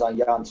difference on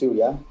Jan too.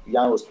 Yeah,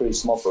 Jan was pretty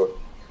small for.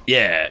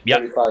 Yeah.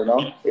 35,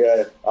 no?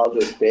 Yeah,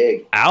 Aljo's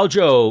big.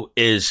 Aljo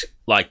is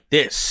like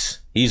this.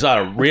 He's got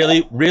a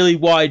really, really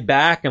wide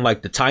back and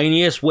like the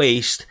tiniest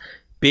waist,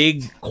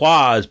 big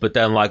quads, but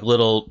then like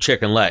little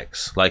chicken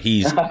legs. Like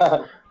he's,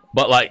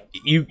 but like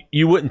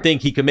you wouldn't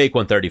think he could make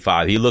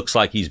 135. He looks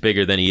like he's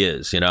bigger than he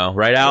is. You know,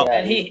 right, Al? Yeah,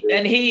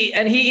 and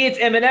he eats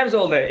M&Ms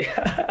all day.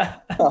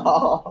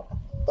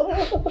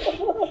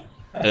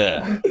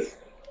 Yeah.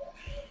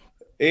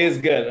 He is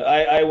good.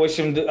 I wish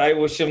him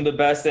the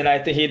best, and I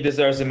think he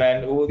deserves it,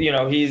 man. You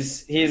know, he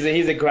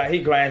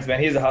grinds, man.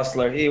 He's a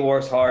hustler. He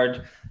works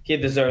hard. He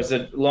deserves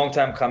it. Long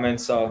time coming,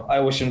 so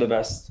I wish him the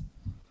best.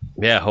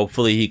 Yeah,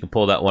 hopefully he can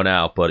pull that one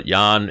out. But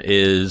Jan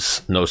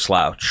is no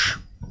slouch.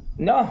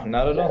 No,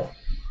 not at all.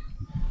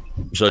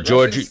 So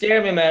Georgie, Russians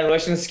scare me, man.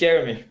 Russians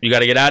scare me. You got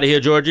to get out of here,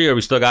 Georgie, or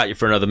we still got you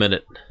for another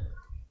minute?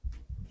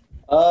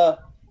 What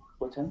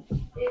time?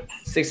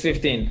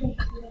 6:15.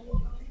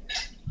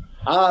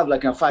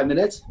 Like in 5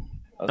 minutes.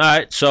 Okay. All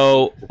right,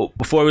 so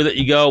before we let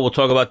you go, we'll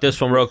talk about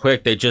this one real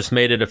quick. They just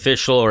made it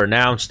official or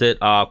announced it.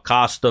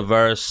 Costa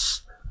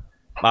versus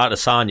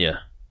Adesanya.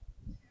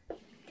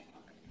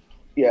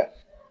 Yeah.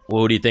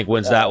 Who do you think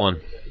wins that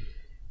one?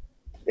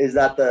 Is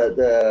that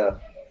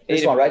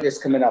this one, right? It's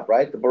coming up,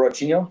 right? The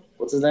Borrachino?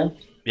 What's his name?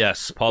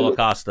 Yes, Paulo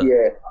Costa.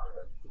 Yeah.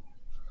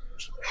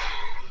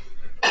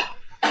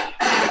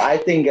 I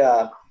think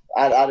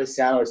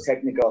Adesanya is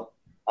technical.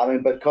 I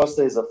mean, but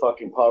Costa is a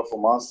fucking powerful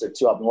monster,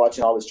 too. I've been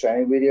watching all his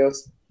training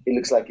videos. He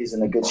looks like he's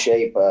in a good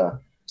shape.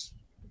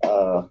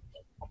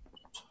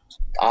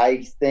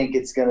 I think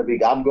it's going to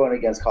be – I'm going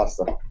against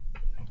Costa.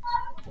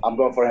 I'm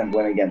going for him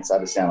winning against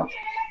Adesanya.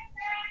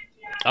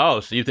 Oh,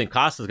 so you think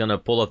Costa's going to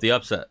pull up the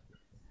upset?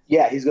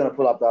 Yeah, he's going to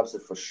pull up the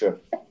upset for sure.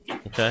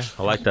 Okay,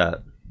 I like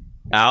that.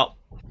 Al?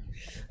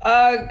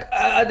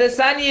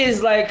 Adesanya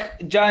is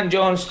like John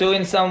Jones too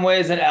in some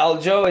ways and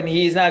Aljo, and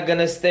he's not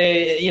gonna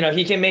stay. You know,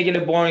 he can make it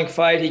a boring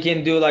fight. He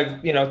can do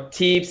like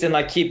teeps and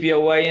like keep you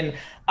away. And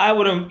I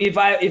wouldn't if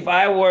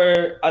I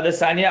were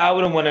Adesanya, I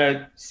wouldn't want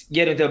to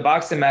get into a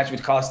boxing match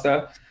with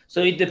Costa.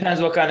 So it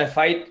depends what kind of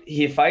fight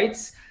he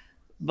fights.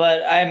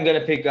 But I'm gonna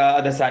pick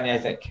Adesanya, I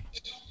think.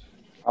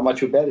 How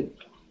much you betting?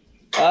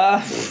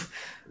 How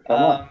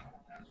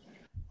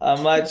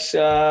much?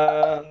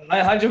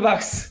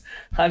 $100.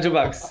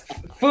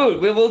 $100.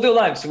 Food. We'll do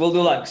lunch.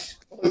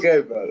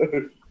 Okay,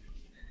 brother.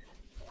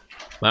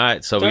 All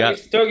right, so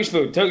Turkish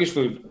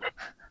food.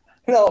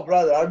 No,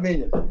 brother,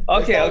 Armenian.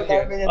 Okay.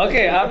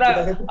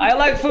 I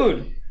like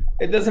food.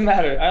 It doesn't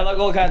matter. I like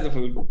all kinds of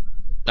food. All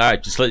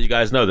right, just to let you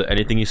guys know that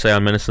anything you say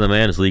on Menace to the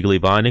Man is legally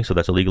binding, so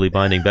that's a legally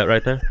binding bet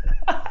right there.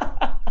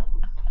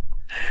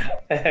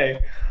 Hey,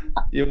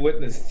 you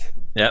witnessed.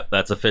 Yep,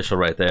 that's official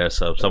right there.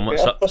 So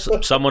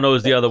someone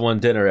owes the other one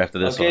dinner after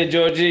this one. Okay,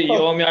 Georgie, you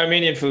owe me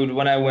Armenian food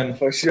when I win.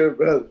 For sure,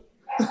 brother.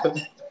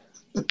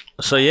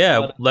 So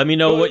yeah, let me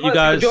know what you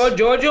guys. George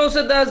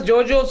also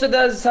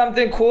does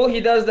something cool.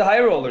 He does the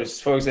high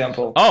rollers, for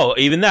example. Oh,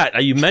 even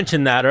that. You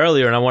mentioned that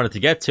earlier, and I wanted to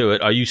get to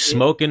it. Are you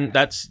smoking?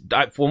 That's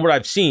from what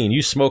I've seen.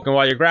 You smoking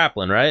while you're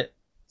grappling, right?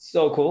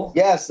 So cool.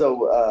 Yeah.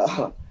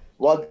 So,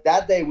 well,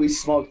 that day we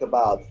smoked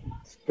about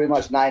pretty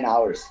much 9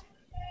 hours.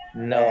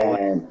 No.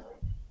 And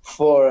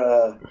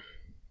for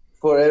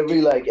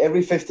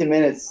every 15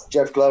 minutes,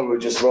 Jeff Glover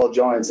would just roll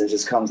joints and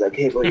just comes like,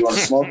 "Hey, bro, you want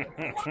to smoke?"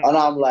 And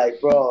I'm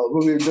like, "Bro,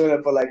 we've been doing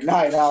it for like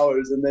 9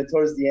 hours." And then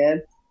towards the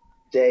end,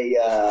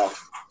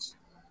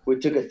 we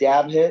took a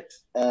dab hit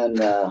and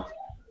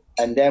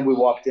then we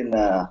walked in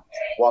on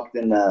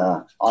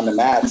the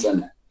mats,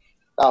 and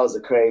that was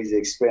a crazy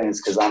experience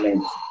because I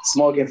mean,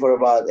 smoking for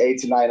about 8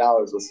 to 9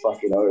 hours was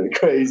fucking already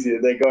crazy.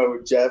 And then going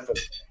with Jeff, and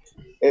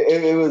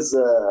it was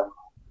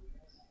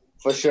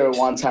for sure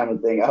one time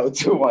thing. I would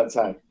do one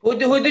time. Who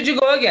did you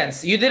go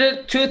against? You did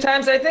it 2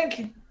 times, I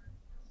think.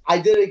 I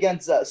did it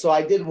against. So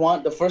I did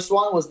one. The first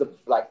one was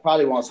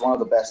probably was one of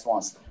the best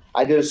ones.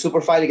 I did a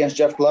super fight against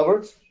Jeff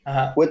Glover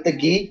with the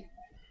gi.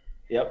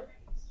 Yep.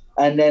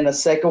 And then the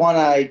second one,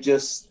 I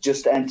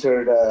just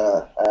entered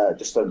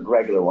just a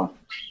regular one,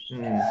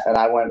 and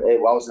I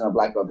was in a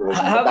black belt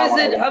division.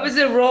 How is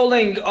it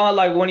rolling on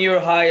like when you're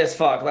high as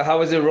fuck? Like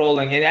how is it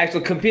rolling and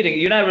actually competing?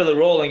 You're not really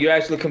rolling. You're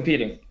actually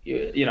competing.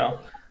 You're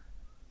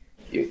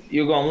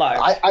going live.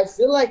 I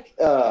feel like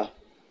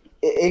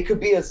it could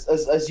be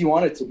as you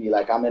want it to be.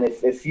 Like I mean,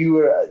 if you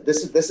were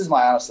this is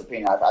my honest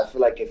opinion. I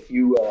feel like if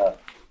you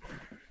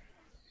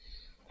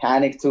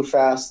panic too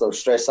fast or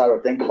stress out or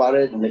think about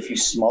it, and if you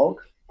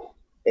smoke,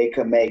 it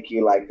could make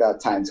you like that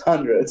times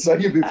 100. So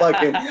you'd be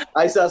fucking.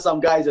 I saw some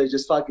guys that are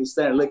just fucking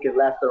standing looking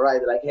left or right.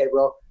 They're like, "Hey,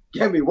 bro,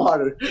 get me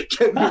water,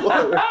 get me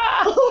water."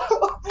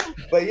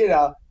 But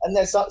and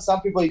then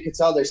some people you can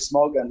tell they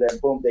smoke and then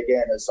boom, they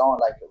get in the zone.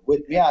 Like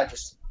with me, I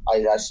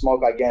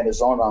smoke, I get in the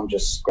zone. I'm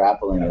just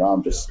grappling,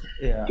 I'm just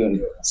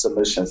doing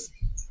submissions.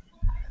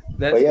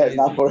 But yeah, it's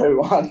not for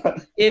everyone.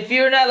 If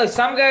you're not like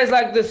some guys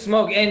like to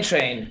smoke and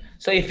train,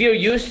 so if you're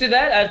used to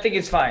that, I think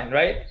it's fine,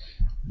 right?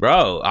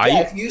 Bro,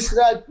 if you used to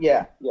that,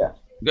 yeah.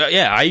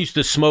 Yeah, I used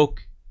to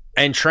smoke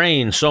and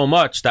train so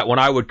much that when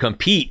I would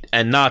compete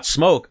and not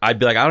smoke, I'd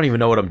be like, I don't even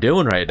know what I'm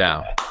doing right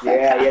now.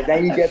 Yeah,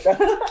 then you get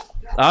that.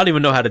 I don't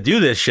even know how to do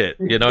this shit.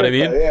 You know what I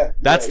mean?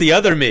 That's the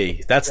other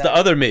me. That's the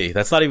other me.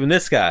 That's not even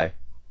this guy.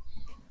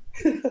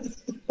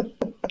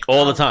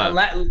 All the time.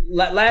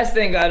 Last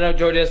thing, I know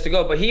Georgie has to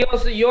go, but you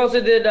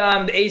also did the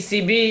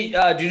ACB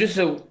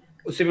Jiu-Jitsu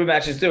super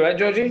matches too, right,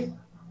 Georgie?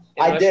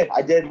 I did,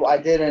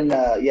 and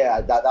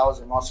that was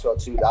in Moscow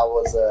too. That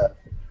was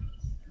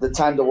the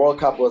time the World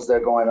Cup was there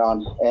going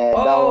on, and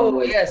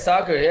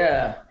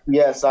soccer,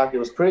 soccer. It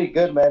was pretty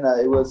good, man.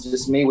 It was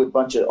just me with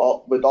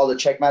all the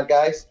checkmate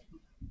guys.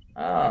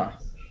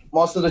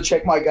 Most of the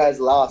checkmate guys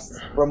lost.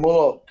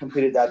 Romulo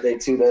competed that day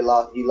too.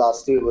 He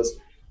lost too. It was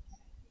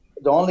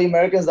the only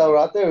Americans that were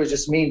out there. It was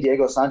just me and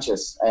Diego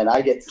Sanchez, and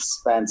I get to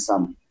spend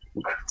some.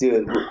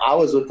 Dude, I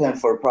was with him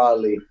for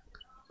probably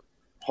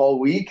whole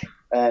week.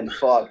 And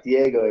fuck,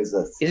 Diego is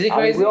he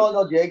crazy? We all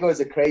know Diego is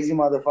a crazy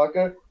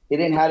motherfucker. He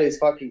didn't have his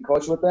fucking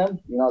coach with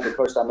him. The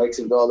coach that makes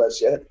him do all that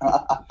shit.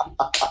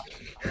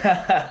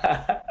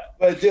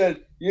 But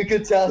dude, you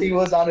could tell he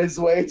was on his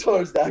way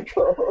towards that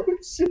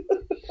coach.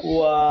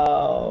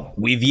 Wow.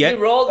 He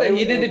rolled and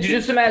he did the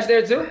jiu-jitsu match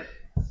there too?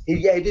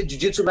 He did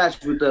jiu-jitsu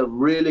match with a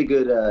really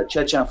good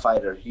Chechen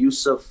fighter,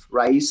 Yusuf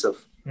Raisov.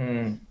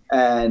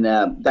 And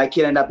that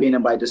kid ended up being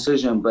in by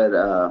decision, but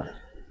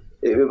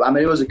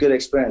it was a good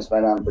experience,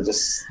 man. But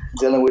just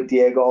dealing with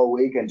Diego all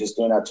week and just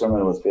doing that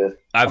tournament was good.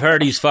 I've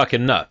heard he's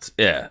fucking nuts.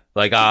 Yeah,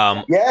 like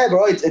Yeah,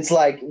 bro. It's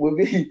like we'll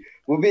be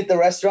at the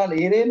restaurant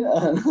eating,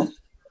 and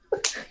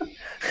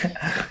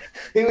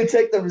he would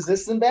take the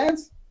resistance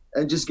bands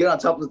and just get on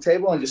top of the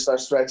table and just start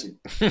stretching.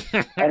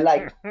 and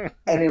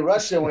in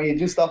Russia, when you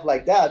do stuff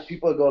like that,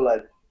 people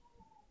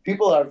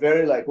are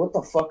very like, "What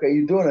the fuck are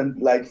you doing?"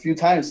 And like a few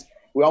times,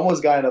 we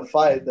almost got in a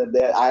fight, and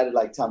then I had to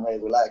like tell him, "Hey,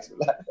 relax."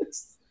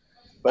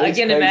 But I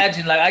can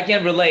imagine, like, I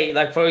can relate.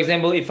 Like, for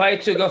example, if I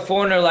took a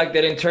foreigner like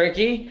that in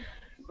Turkey,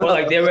 or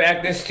like they were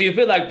acting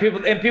stupid, like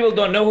people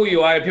don't know who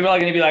you are. People are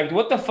going to be like,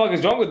 what the fuck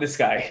is wrong with this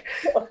guy?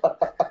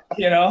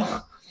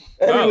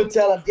 And we would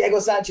tell him, Diego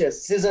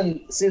Sanchez,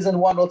 season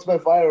 1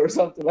 Ultimate Fighter or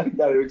something like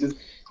that. He would just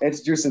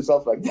introduce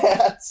himself like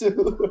that,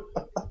 too.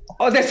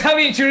 Oh, that's how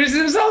he introduced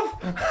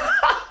himself?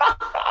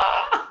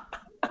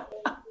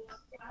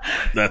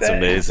 That's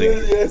amazing.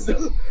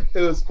 It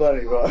was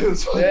funny, bro. It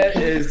was funny. That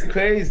is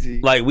crazy.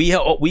 Like we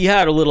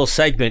had a little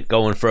segment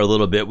going for a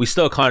little bit. We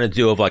still kind of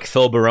do of like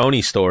Phil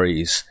Baroni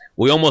stories.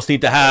 We almost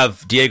need to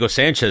have Diego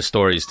Sanchez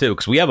stories too,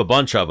 because we have a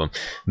bunch of them.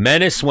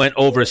 Menace went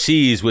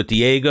overseas with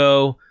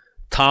Diego,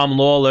 Tom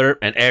Lawler,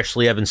 and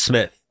Ashley Evans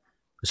Smith.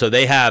 So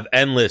they have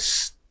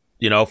endless,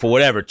 for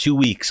whatever, 2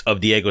 weeks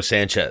of Diego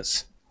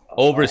Sanchez.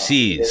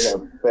 Overseas.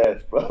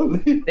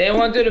 They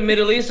went to the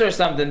Middle East or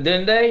something,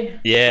 didn't they?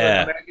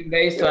 Yeah. An American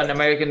base to an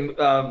American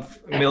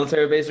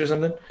military base or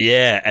something?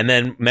 Yeah, and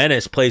then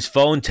Menace plays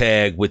phone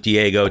tag with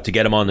Diego to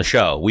get him on the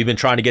show. We've been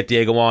trying to get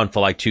Diego on for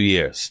like 2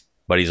 years,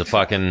 but he's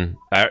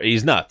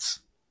nuts.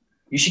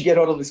 You should get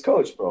hold of his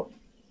coach, bro.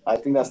 I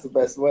think that's the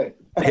best way.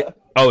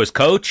 Oh, his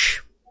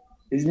coach?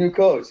 His new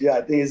coach. Yeah,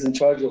 I think he's in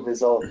charge of his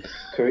whole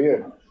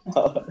career.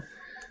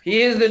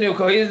 He is the new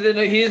coach.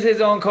 He's his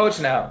own coach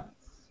now.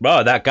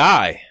 Bro, that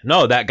guy.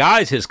 No, that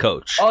guy's his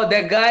coach. Oh,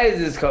 that guy is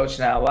his coach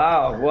now.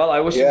 Wow. Well,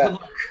 I wish you could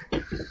look.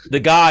 The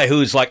guy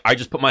who's like, I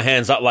just put my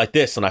hands up like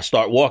this and I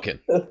start walking.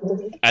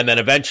 And then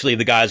eventually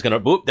the guy's going to,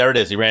 boop, there it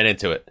is. He ran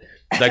into it.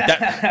 Like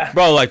that,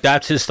 bro, like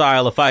that's his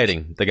style of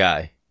fighting, the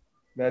guy.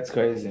 That's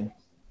crazy.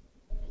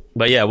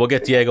 But yeah, we'll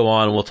get Diego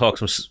on and we'll talk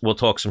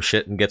some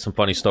shit and get some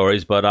funny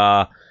stories.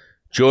 But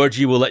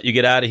Georgie, we'll let you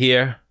get out of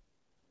here.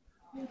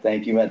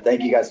 Thank you, man.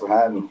 Thank you guys for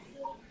having me.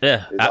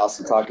 Yeah. It's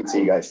awesome talking to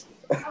you guys.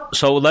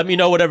 So let me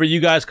know whatever you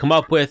guys come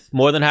up with.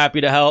 More than happy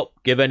to help.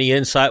 Give any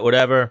insight,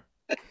 whatever.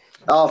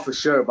 Oh, for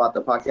sure about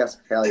the podcast.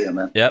 Hell yeah,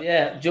 man. Yep.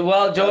 Yeah.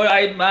 Well, George,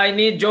 I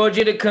need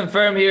Georgie to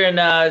confirm here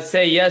and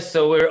say yes,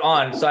 so we're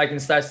on, so I can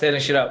start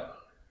setting shit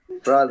up.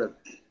 Brother,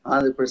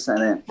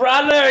 100% in.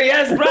 Brother,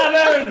 yes,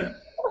 brother.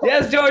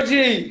 Yes,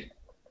 Georgie.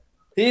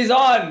 He's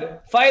on.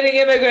 Fighting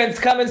Immigrants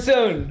coming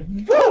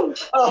soon.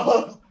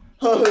 Oh.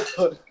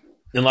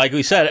 And like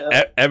we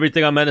said,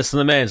 everything on Menace to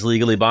the Man is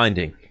legally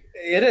binding.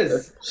 It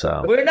is.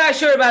 So We're not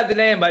sure about the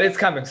name, but it's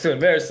coming soon,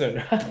 very soon.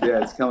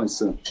 Yeah, it's coming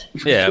soon.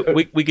 yeah,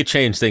 we could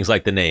change things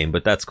like the name,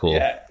 but that's cool.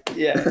 Yeah.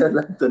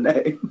 That's the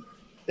name.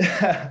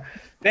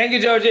 Thank you,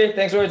 Georgie.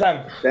 Thanks for your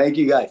time. Thank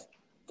you, guys.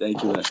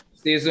 Thank you, man.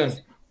 See you soon.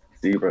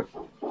 See you, bro.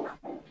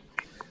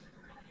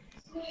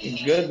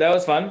 Good. That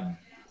was fun.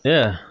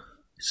 Yeah.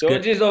 It's good.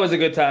 Georgie's always a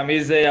good time.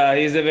 He's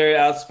a very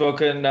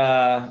outspoken.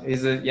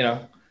 He's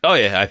a Oh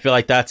yeah, I feel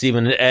like that's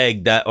even an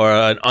egg that or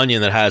an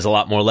onion that has a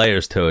lot more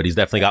layers to it. He's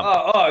definitely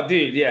got. Oh,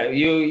 dude, yeah.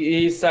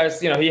 He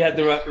starts. He had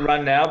to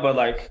run now, but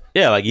like.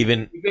 Yeah, like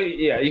even.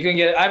 You can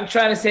get. I'm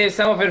trying to save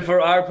some of it for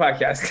our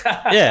podcast.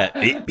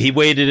 Yeah, he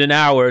waited an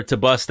hour to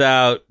bust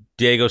out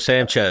Diego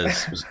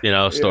Sanchez,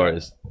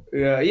 stories.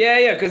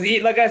 Yeah. Because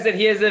like I said,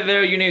 he has a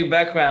very unique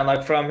background,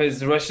 like from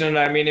his Russian and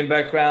Armenian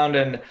background,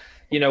 and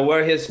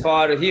where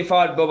he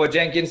fought Bobo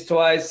Jenkins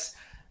twice.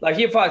 Like,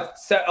 he fought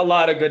a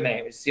lot of good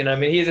names. You know what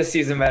I mean? He's a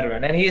seasoned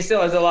veteran, and he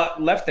still has a lot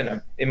left in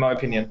him, in my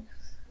opinion.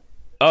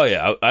 Oh,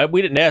 yeah.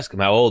 We didn't ask him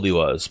how old he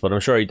was, but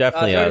I'm sure he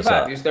definitely 35.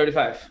 has. He's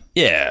 35.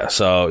 Yeah,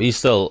 so he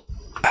still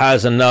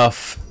has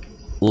enough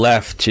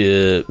left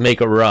to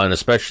make a run,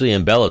 especially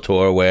in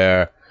Bellator,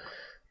 where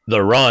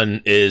the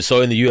run is...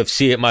 So in the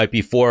UFC, it might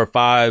be 4 or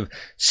 5,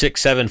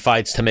 6, 7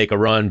 fights to make a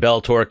run.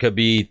 Bellator could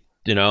be,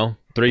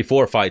 3,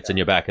 4 fights, and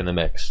you're back in the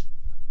mix.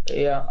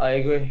 Yeah, I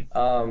agree.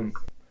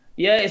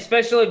 Yeah,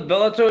 especially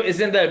Bellator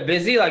isn't that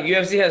busy. Like,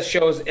 UFC has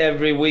shows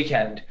every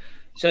weekend,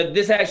 so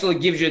this actually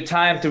gives you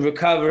time to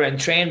recover and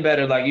train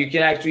better. Like, you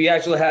actually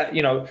have,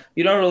 you don't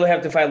really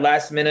have to fight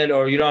last minute,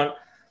 or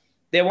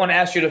they won't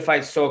ask you to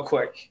fight so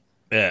quick.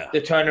 Yeah, the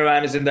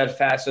turnaround isn't that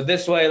fast. So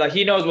this way, like,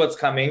 he knows what's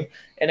coming,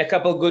 and a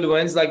couple good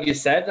wins, like you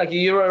said, like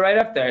you're right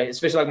up there.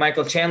 Especially like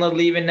Michael Chandler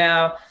leaving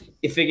now.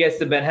 If he gets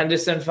the Ben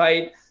Henderson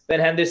fight, Ben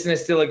Henderson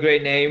is still a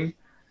great name.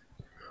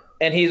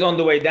 And he's on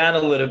the way down a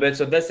little bit,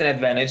 so that's an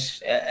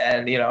advantage.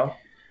 And,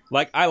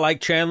 Like, I like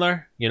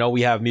Chandler.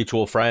 We have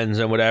mutual friends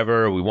and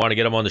whatever. We want to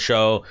get him on the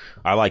show.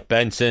 I like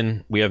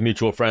Benson. We have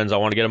mutual friends. I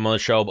want to get him on the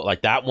show. But,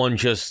 like, that one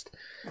just...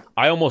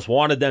 I almost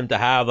wanted them to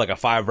have, like, a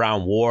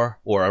 5-round war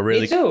or a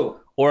really... Me too.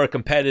 Or a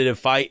competitive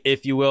fight,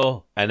 if you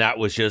will. And that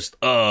was just...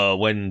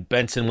 when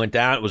Benson went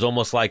down, it was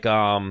almost like...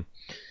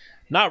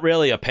 not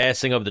really a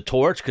passing of the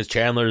torch, because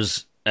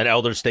Chandler's an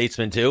elder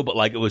statesman, too. But,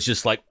 like, it was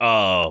just like,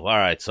 all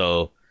right,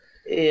 so...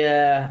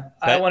 Yeah,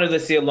 I wanted to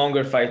see a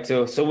longer fight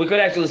too, so we could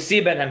actually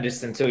see Ben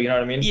Henderson too. You know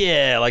what I mean?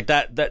 Yeah, like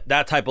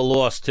that type of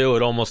loss too.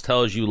 It almost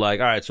tells you like,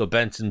 all right, so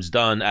Benson's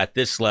done at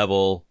this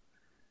level.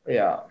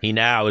 Yeah, he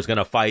now is going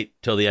to fight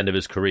till the end of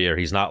his career.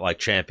 He's not like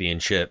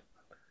championship.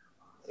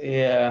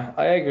 Yeah,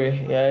 I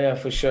agree. Yeah,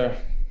 for sure.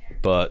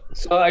 But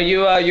so are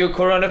you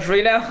corona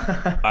free now?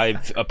 I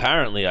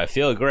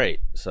feel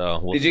great.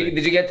 So did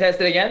you get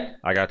tested again?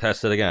 I got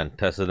tested again.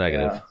 Tested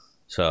negative. Yeah.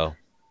 So.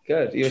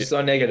 Good. You're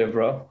so negative,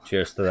 bro.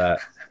 Cheers to that.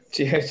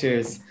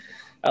 Cheers.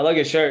 I like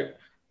your shirt.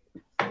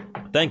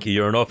 Thank you.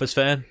 You're an Office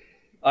fan?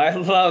 I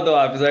love The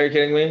Office. Are you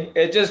kidding me?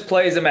 It just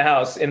plays in my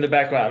house in the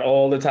background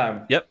all the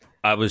time. Yep.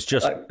 I was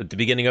just at the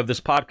beginning of this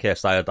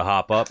podcast. I had to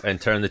hop up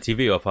and turn the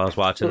TV off. I was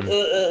watching.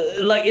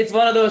 Like, it's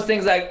one of those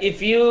things. Like,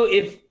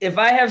 if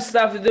I have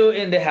stuff to do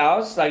in the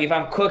house, like if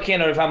I'm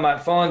cooking or if I'm on my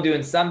phone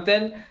doing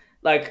something,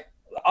 like,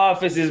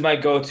 Office is my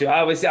go-to.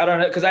 Obviously, I don't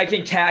know, because I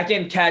can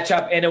catch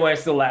up anywhere and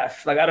still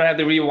laugh. Like, I don't have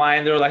to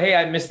rewind or like, hey,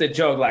 I missed a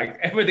joke. Like,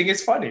 everything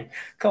is funny.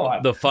 Come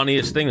on. The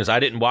funniest thing is I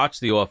didn't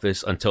watch The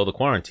Office until the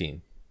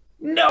quarantine.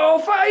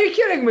 No, are you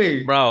kidding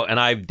me, bro?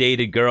 And I've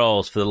dated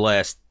girls for the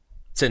last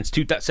since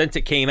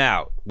it came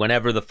out.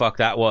 Whenever the fuck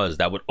that was,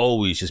 that would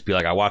always just be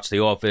like, I watch The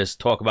Office,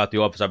 talk about The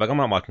Office. I'm like, I'm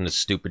not watching this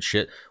stupid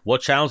shit.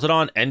 What channel's it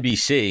on?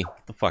 NBC.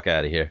 Get the fuck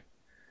out of here.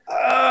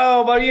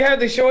 Oh, but you have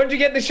the show. Where'd you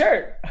get the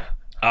shirt?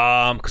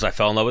 Because I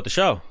fell in love with the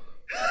show.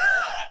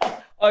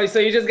 Oh, so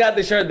you just got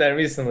the shirt then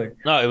recently?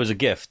 No, it was a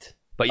gift.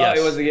 But yes.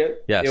 Oh, it was a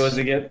gift? Yes. It was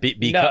a gift?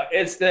 No,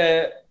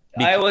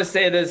 I always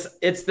say this,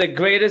 it's the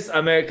greatest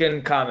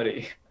American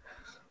comedy.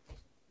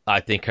 I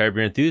think Curb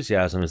Your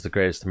Enthusiasm is the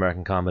greatest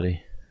American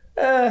comedy.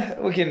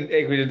 We can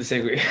agree to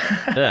disagree.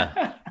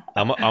 Yeah.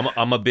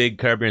 I'm a big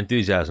Curb Your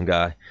Enthusiasm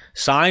guy.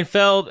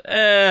 Seinfeld,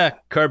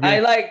 Curb Your... I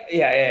like,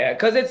 yeah.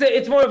 Because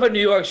it's more of a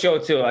New York show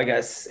too, I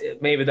guess.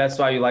 Maybe that's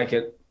why you like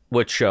it.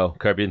 Which show?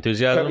 Curb Your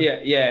Enthusiasm?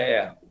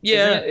 Yeah.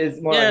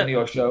 It's more like a New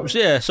York show.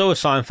 Yeah, so is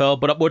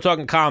Seinfeld, but we're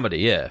talking comedy,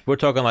 yeah. If we're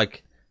talking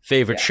like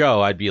favorite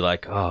show, I'd be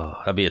like, oh,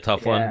 that'd be a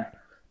tough one.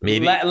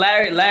 Maybe.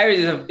 Larry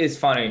is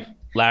funny.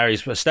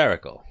 Larry's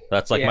hysterical.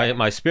 That's like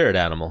my spirit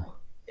animal.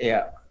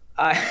 Yeah.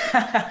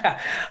 I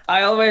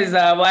always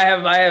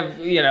I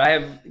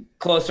have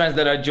close friends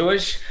that are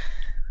Jewish,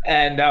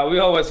 and we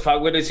always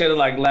fuck with each other.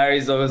 Like,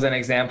 Larry's always an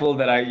example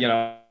that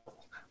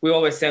we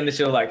always send each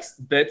other like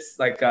bits,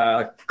 like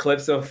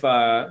clips of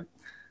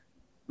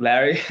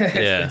Larry.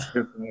 Yeah. It's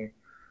good for me.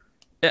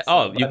 Yeah,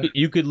 So,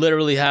 you could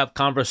literally have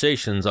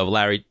conversations of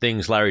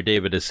things Larry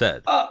David has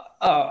said.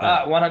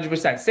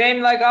 100%.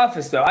 Same like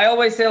Office though. I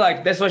always say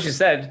like that's what she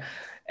said,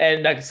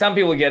 and like some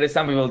people get it,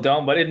 some people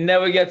don't, but it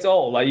never gets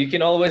old. Like you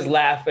can always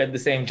laugh at the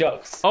same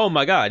jokes. Oh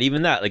my God,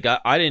 even that. Like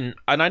I didn't,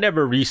 and I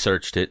never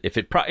researched it. If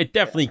it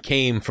definitely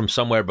came from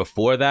somewhere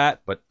before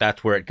that, but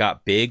that's where it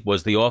got big.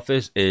 Was The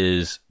Office?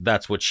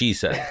 That's what she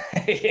said.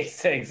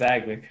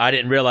 Exactly. I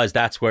didn't realize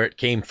that's where it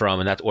came from,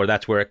 and that's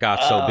where it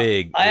got so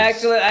big. I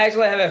actually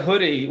have a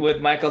hoodie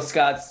with Michael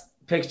Scott's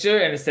picture,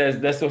 and it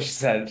says that's what she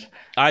said.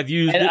 I've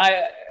used And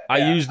it.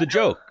 I used the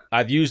joke.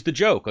 I've used the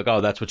joke. Like, oh,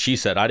 that's what she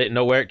said. I didn't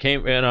know where it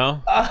came,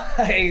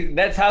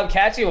 That's how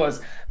catchy it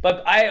was.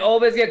 But I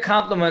always get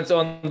compliments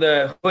on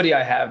the hoodie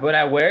I have. When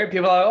I wear it,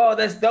 people are like, oh,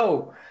 that's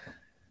dope.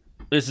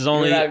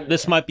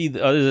 This might be,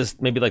 this is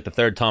maybe like the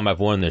third time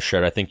I've worn this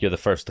shirt. I think you're the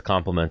first to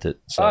compliment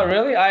it. So. Oh,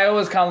 really? I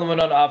always compliment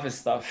on Office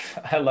stuff.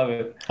 I love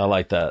it. I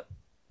like that.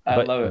 I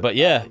love it. But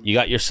yeah, you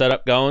got your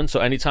setup going.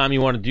 So anytime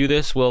you want to do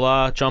this,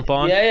 we'll jump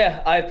on.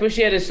 Yeah, I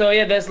appreciate it. So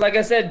yeah, that's like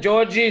I said,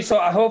 Georgie. So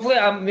hopefully,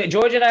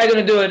 George and I are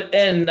gonna do it.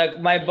 And like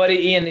my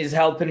buddy Ian is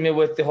helping me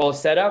with the whole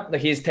setup.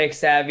 Like he's tech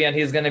savvy, and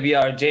he's gonna be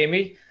our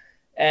Jamie.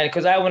 And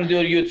because I want to do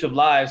a YouTube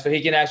live, so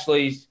he can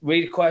actually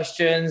read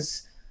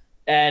questions,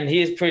 and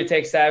he's pretty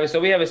tech savvy.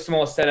 So we have a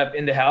small setup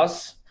in the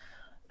house.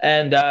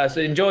 And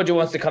so Georgia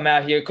wants to come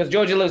out here because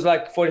Georgia lives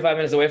like 45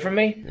 minutes away from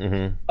me.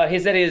 Mm-hmm. But he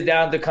said he's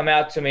down to come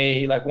out to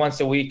me like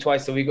once a week,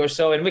 twice a week or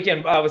so. And we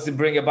can obviously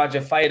bring a bunch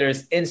of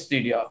fighters in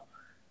studio,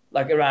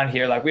 like around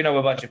here. Like we know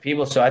a bunch of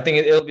people. So I think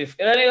it'll be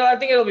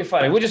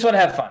funny. We just want to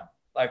have fun,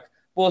 like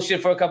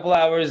bullshit for a couple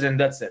hours and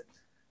that's it.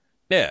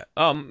 Yeah.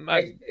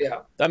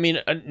 I mean,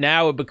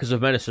 now because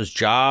of Menace's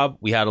job,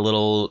 we had a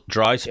little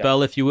dry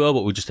spell, if you will,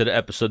 but we just did an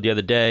episode the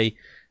other day.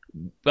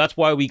 That's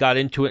why we got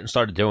into it and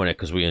started doing it,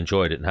 because we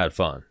enjoyed it and had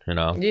fun,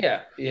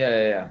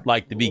 Yeah.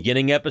 Like the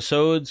beginning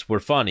episodes were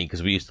funny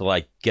because we used to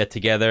like get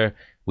together.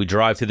 We'd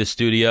drive to the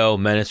studio.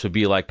 Menace would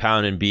be like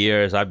pounding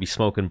beers. I'd be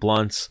smoking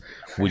blunts.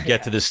 We'd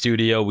get to the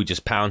studio. We'd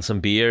just pound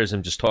some beers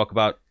and just talk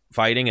about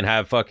fighting and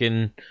have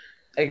fucking,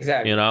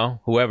 exactly,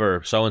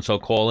 whoever, so-and-so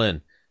call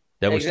in.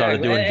 Then we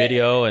started doing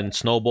video and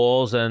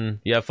snowballs, and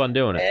you have fun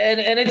doing it.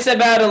 And it's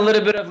about a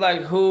little bit of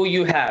like who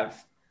you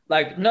have.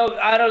 Like, no,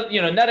 I don't,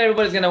 not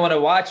everybody's going to want to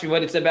watch me,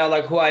 but it's about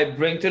like who I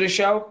bring to the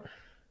show.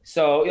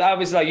 So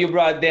obviously like you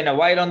brought Dana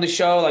White on the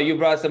show, like you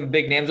brought some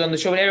big names on the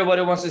show, and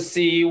everybody wants to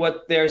see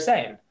what they're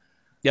saying.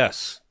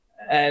 Yes.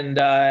 And,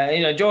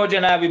 George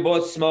and I, we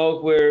both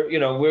smoke. We're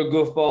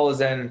goofballs,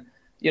 and,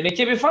 it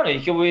can be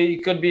funny.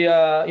 It could be,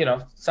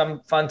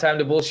 some fun time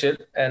to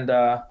bullshit. And,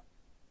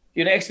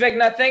 expect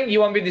nothing,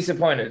 you won't be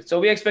disappointed. So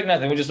we expect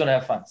nothing. We just want to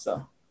have fun.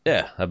 So.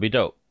 Yeah, that'd be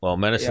dope. Well,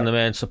 Menace and the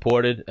Man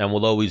supported, and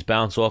we'll always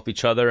bounce off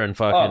each other and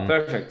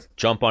fucking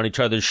jump on each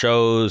other's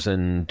shows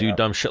and do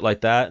dumb shit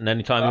like that. And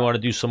anytime you want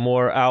to do some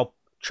more Al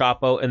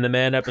Chapo and the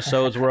Man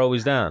episodes, we're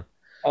always down.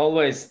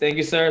 Always. Thank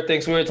you, sir.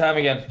 Thanks for your time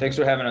again. Thanks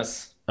for having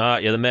us.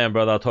 You're the man,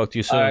 brother. I'll talk to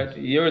you soon. All right,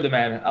 you're the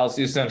man. I'll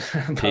see you soon.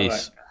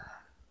 Peace.